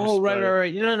terms. Oh,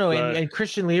 right. No. And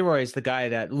Christian Leroy is the guy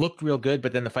that looked real good,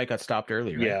 but then the fight got stopped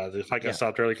early. Right? Yeah, the fight got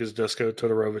stopped early because Dusko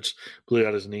Todorovic blew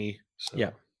out his knee. So.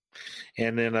 Yeah.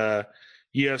 And then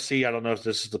UFC, I don't know if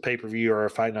this is the pay-per-view or a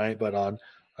fight night, but on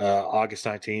August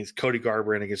 19th, Cody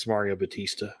Garbrandt against Mario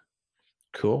Batista.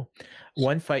 Cool.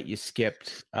 One fight you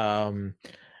skipped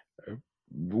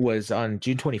was on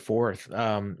June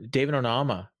 24th. David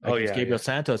Onama against Gabriel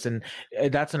Santos, and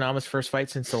that's Onama's first fight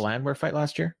since the Landwehr fight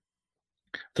last year.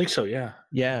 I think so. Yeah.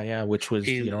 Which was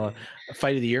a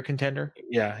fight of the year contender.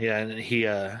 Yeah, and he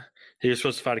was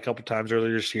supposed to fight a couple times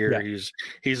earlier this year. Yeah.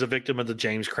 He's a victim of the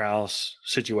James Krause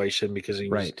situation because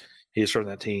he's from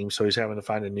that team, so he's having to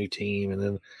find a new team, and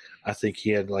then I think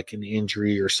he had an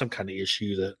injury or some kind of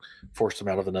issue that forced him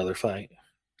out of another fight.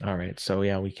 All right. So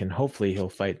hopefully he'll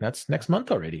fight. That's next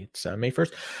month already. It's May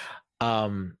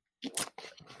 1st.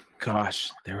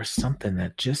 Gosh, there was something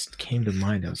that just came to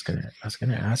mind. I was gonna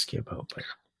ask you about, but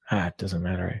it doesn't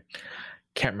matter. I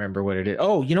can't remember what it is.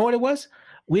 Oh, you know what it was?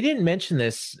 We didn't mention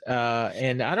this,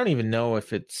 and I don't even know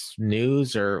if it's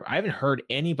news or I haven't heard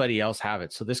anybody else have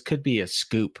it. So this could be a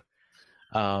scoop.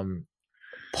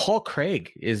 Paul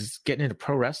Craig is getting into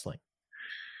pro wrestling.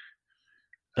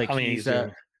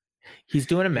 He's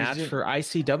doing a match for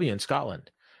ICW in Scotland.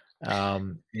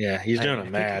 He's doing a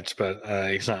match, but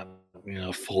he's not,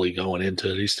 fully going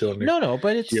into it. He's still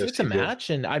but it's a match,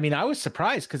 and I was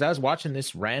surprised because I was watching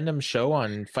this random show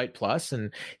on Fight Plus,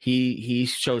 and he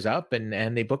shows up,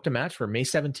 and they booked a match for May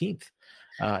 17th.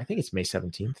 I think it's May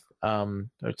 17th.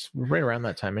 It's right around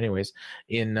that time, anyways,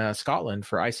 in Scotland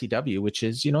for ICW, which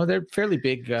is they're fairly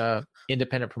big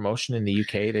independent promotion in the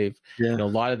UK. They've a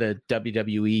lot of the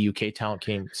WWE UK talent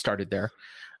started there.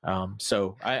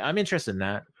 So I'm interested in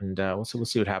that, and we'll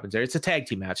see what happens there. It's a tag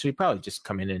team match, so you probably just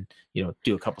come in and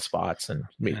do a couple spots and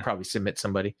probably submit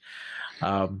somebody.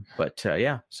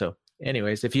 Yeah. So,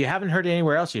 anyways, if you haven't heard it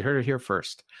anywhere else, you heard it here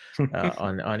first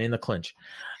on In the Clinch.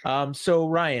 So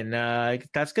Ryan,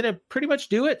 that's gonna pretty much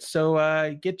do it.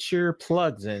 So get your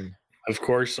plugs in. Of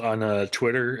course, on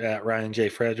Twitter at Ryan J.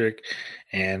 Frederick,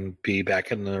 and be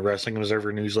back in the Wrestling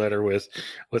Observer newsletter with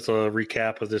a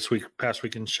recap of this past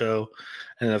weekend's show,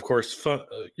 and of course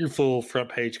your full front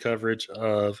page coverage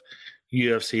of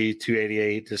UFC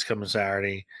 288 this coming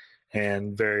Saturday,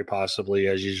 and very possibly,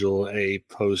 as usual, a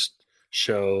post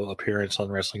show appearance on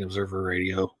Wrestling Observer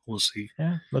Radio. We'll see.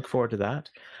 Yeah, look forward to that.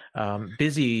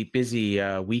 Busy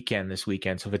weekend this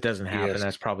weekend. So if it doesn't happen,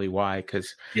 that's probably why.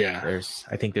 Because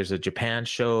I think there's a Japan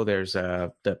show. There's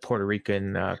the Puerto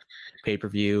Rican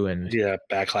pay-per-view, and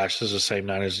Backlash is the same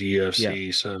night as the UFC.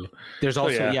 Yeah. So there's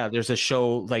also there's a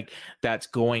show like that's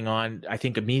going on, I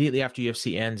think, immediately after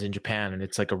UFC ends in Japan, and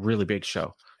it's like a really big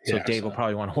show. So Dave will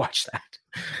probably want to watch that.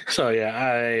 So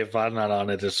if I'm not on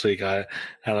it this week, I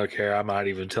don't care. I might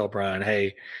even tell Brian,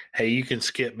 hey, you can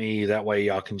skip me. That way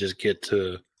y'all can just get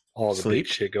to all the big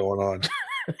shit going on.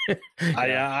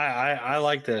 I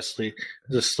like that sleep.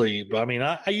 I mean,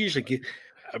 I usually get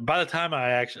by the time I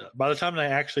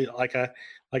actually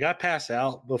I pass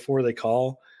out before they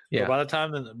call. Yeah. But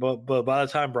by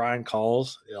the time Brian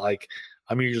calls, like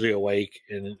I'm usually awake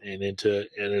and into it,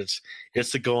 and it's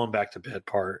the going back to bed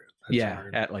part.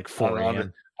 At like 4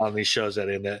 a.m. on these shows that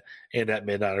end at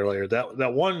midnight or later.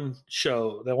 That one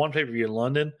show, that one pay-per-view in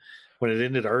London, when it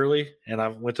ended early and I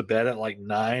went to bed at like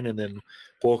 9 and then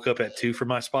woke up at 2 for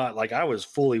my spot, like I was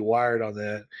fully wired on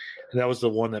that. And that was the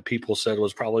one that people said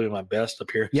was probably my best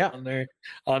appearance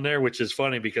on there, which is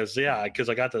funny because I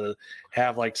got to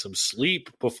have like some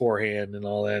sleep beforehand and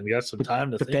all that, and got some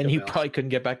time to think. But then you probably couldn't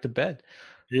get back to bed.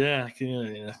 Yeah.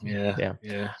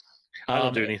 I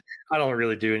don't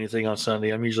really do anything on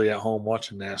Sunday. I'm usually at home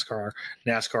watching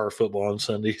NASCAR football on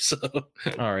Sunday. So,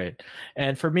 all right.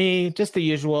 And for me, just the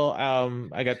usual.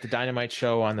 I got the Dynamite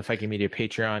show on the Viking Media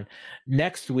Patreon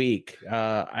next week.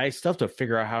 I still have to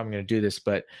figure out how I'm going to do this,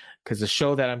 but because the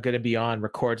show that I'm going to be on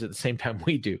records at the same time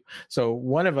we do, so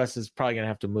one of us is probably going to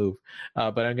have to move.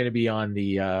 But I'm going to be on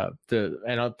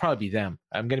and I'll probably be them.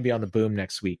 I'm going to be on the Boom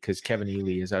next week because Kevin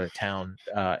Ely is out of town,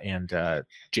 and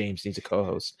James needs a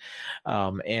co-host.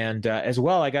 And as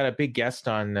well, I got a big guest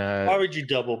on. Why would you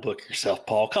double book yourself,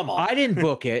 Paul? Come on. I didn't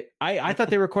book it. I thought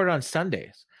they recorded on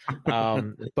Sundays.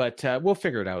 But we'll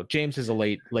figure it out. James is a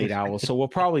late owl, so we'll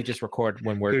probably just record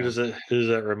when we're Who does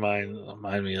that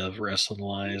remind me of, wrestling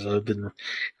wise? I've been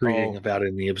reading about it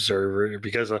in the Observer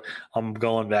because I'm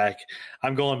going back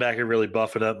and really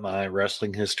buffing up my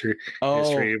wrestling history,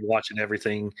 watching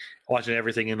everything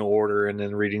in order, and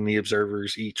then reading the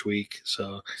Observers each week.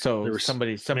 So there was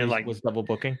somebody was double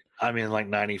booking. I mean, like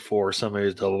 94, somebody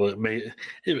was double booking.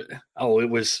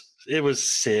 It was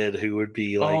Sid who would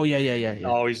be like,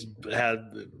 always had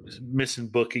missing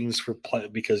bookings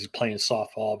because he's playing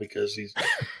softball, because he's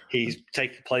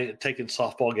taking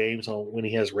softball games when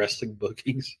he has wrestling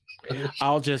bookings.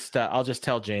 I'll just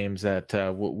tell James that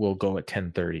we'll go at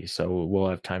 10:30, so we'll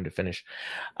have time to finish.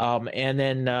 And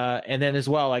then as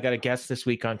well, I got a guest this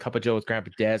week on Cup of Joe with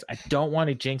Grandpa Dez. I don't want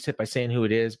to jinx it by saying who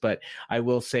it is, but I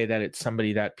will say that it's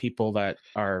somebody that people that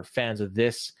are fans of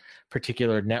this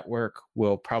particular network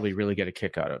will probably really get a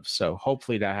kick out of. So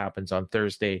hopefully that happens on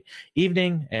Thursday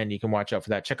evening, and you can watch out for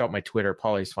that. Check out my Twitter,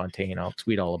 Paulies Fontaine. I'll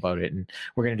tweet all about it, and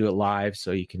we're going to do it live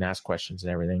so you can ask questions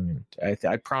and everything. And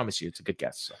I promise you it's a good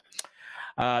guest.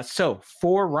 So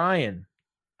for Ryan,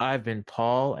 I've been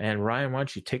Paul, and Ryan, why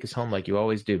don't you take us home like you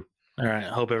always do? All right. I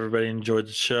hope everybody enjoyed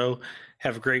the show.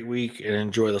 Have a great week and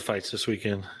enjoy the fights this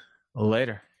weekend.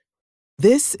 Later.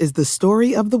 This is the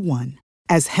story of the one.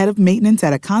 As head of maintenance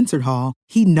at a concert hall,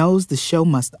 he knows the show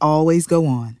must always go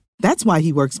on. That's why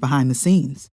he works behind the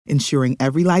scenes, ensuring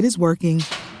every light is working,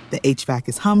 the HVAC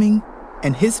is humming,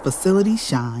 and his facility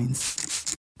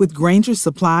shines. With Grainger's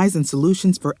supplies and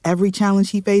solutions for every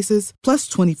challenge he faces, plus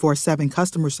 24/7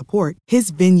 customer support, his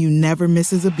venue never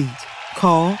misses a beat.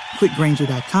 Call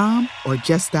quickgrainger.com or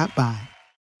just stop by.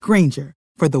 Grainger,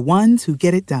 for the ones who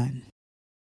get it done.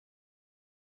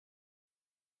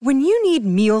 When you need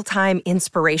mealtime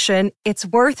inspiration, it's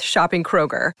worth shopping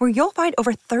Kroger, where you'll find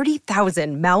over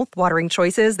 30,000 mouth-watering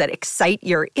choices that excite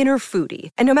your inner foodie.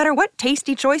 And no matter what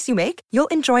tasty choice you make, you'll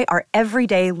enjoy our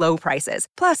everyday low prices,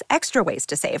 plus extra ways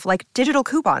to save, like digital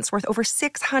coupons worth over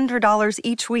 $600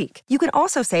 each week. You can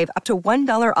also save up to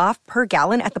 $1 off per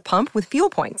gallon at the pump with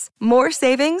fuel points. More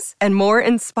savings and more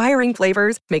inspiring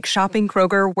flavors make shopping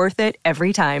Kroger worth it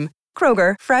every time.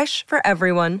 Kroger, fresh for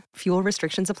everyone. Fuel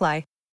restrictions apply.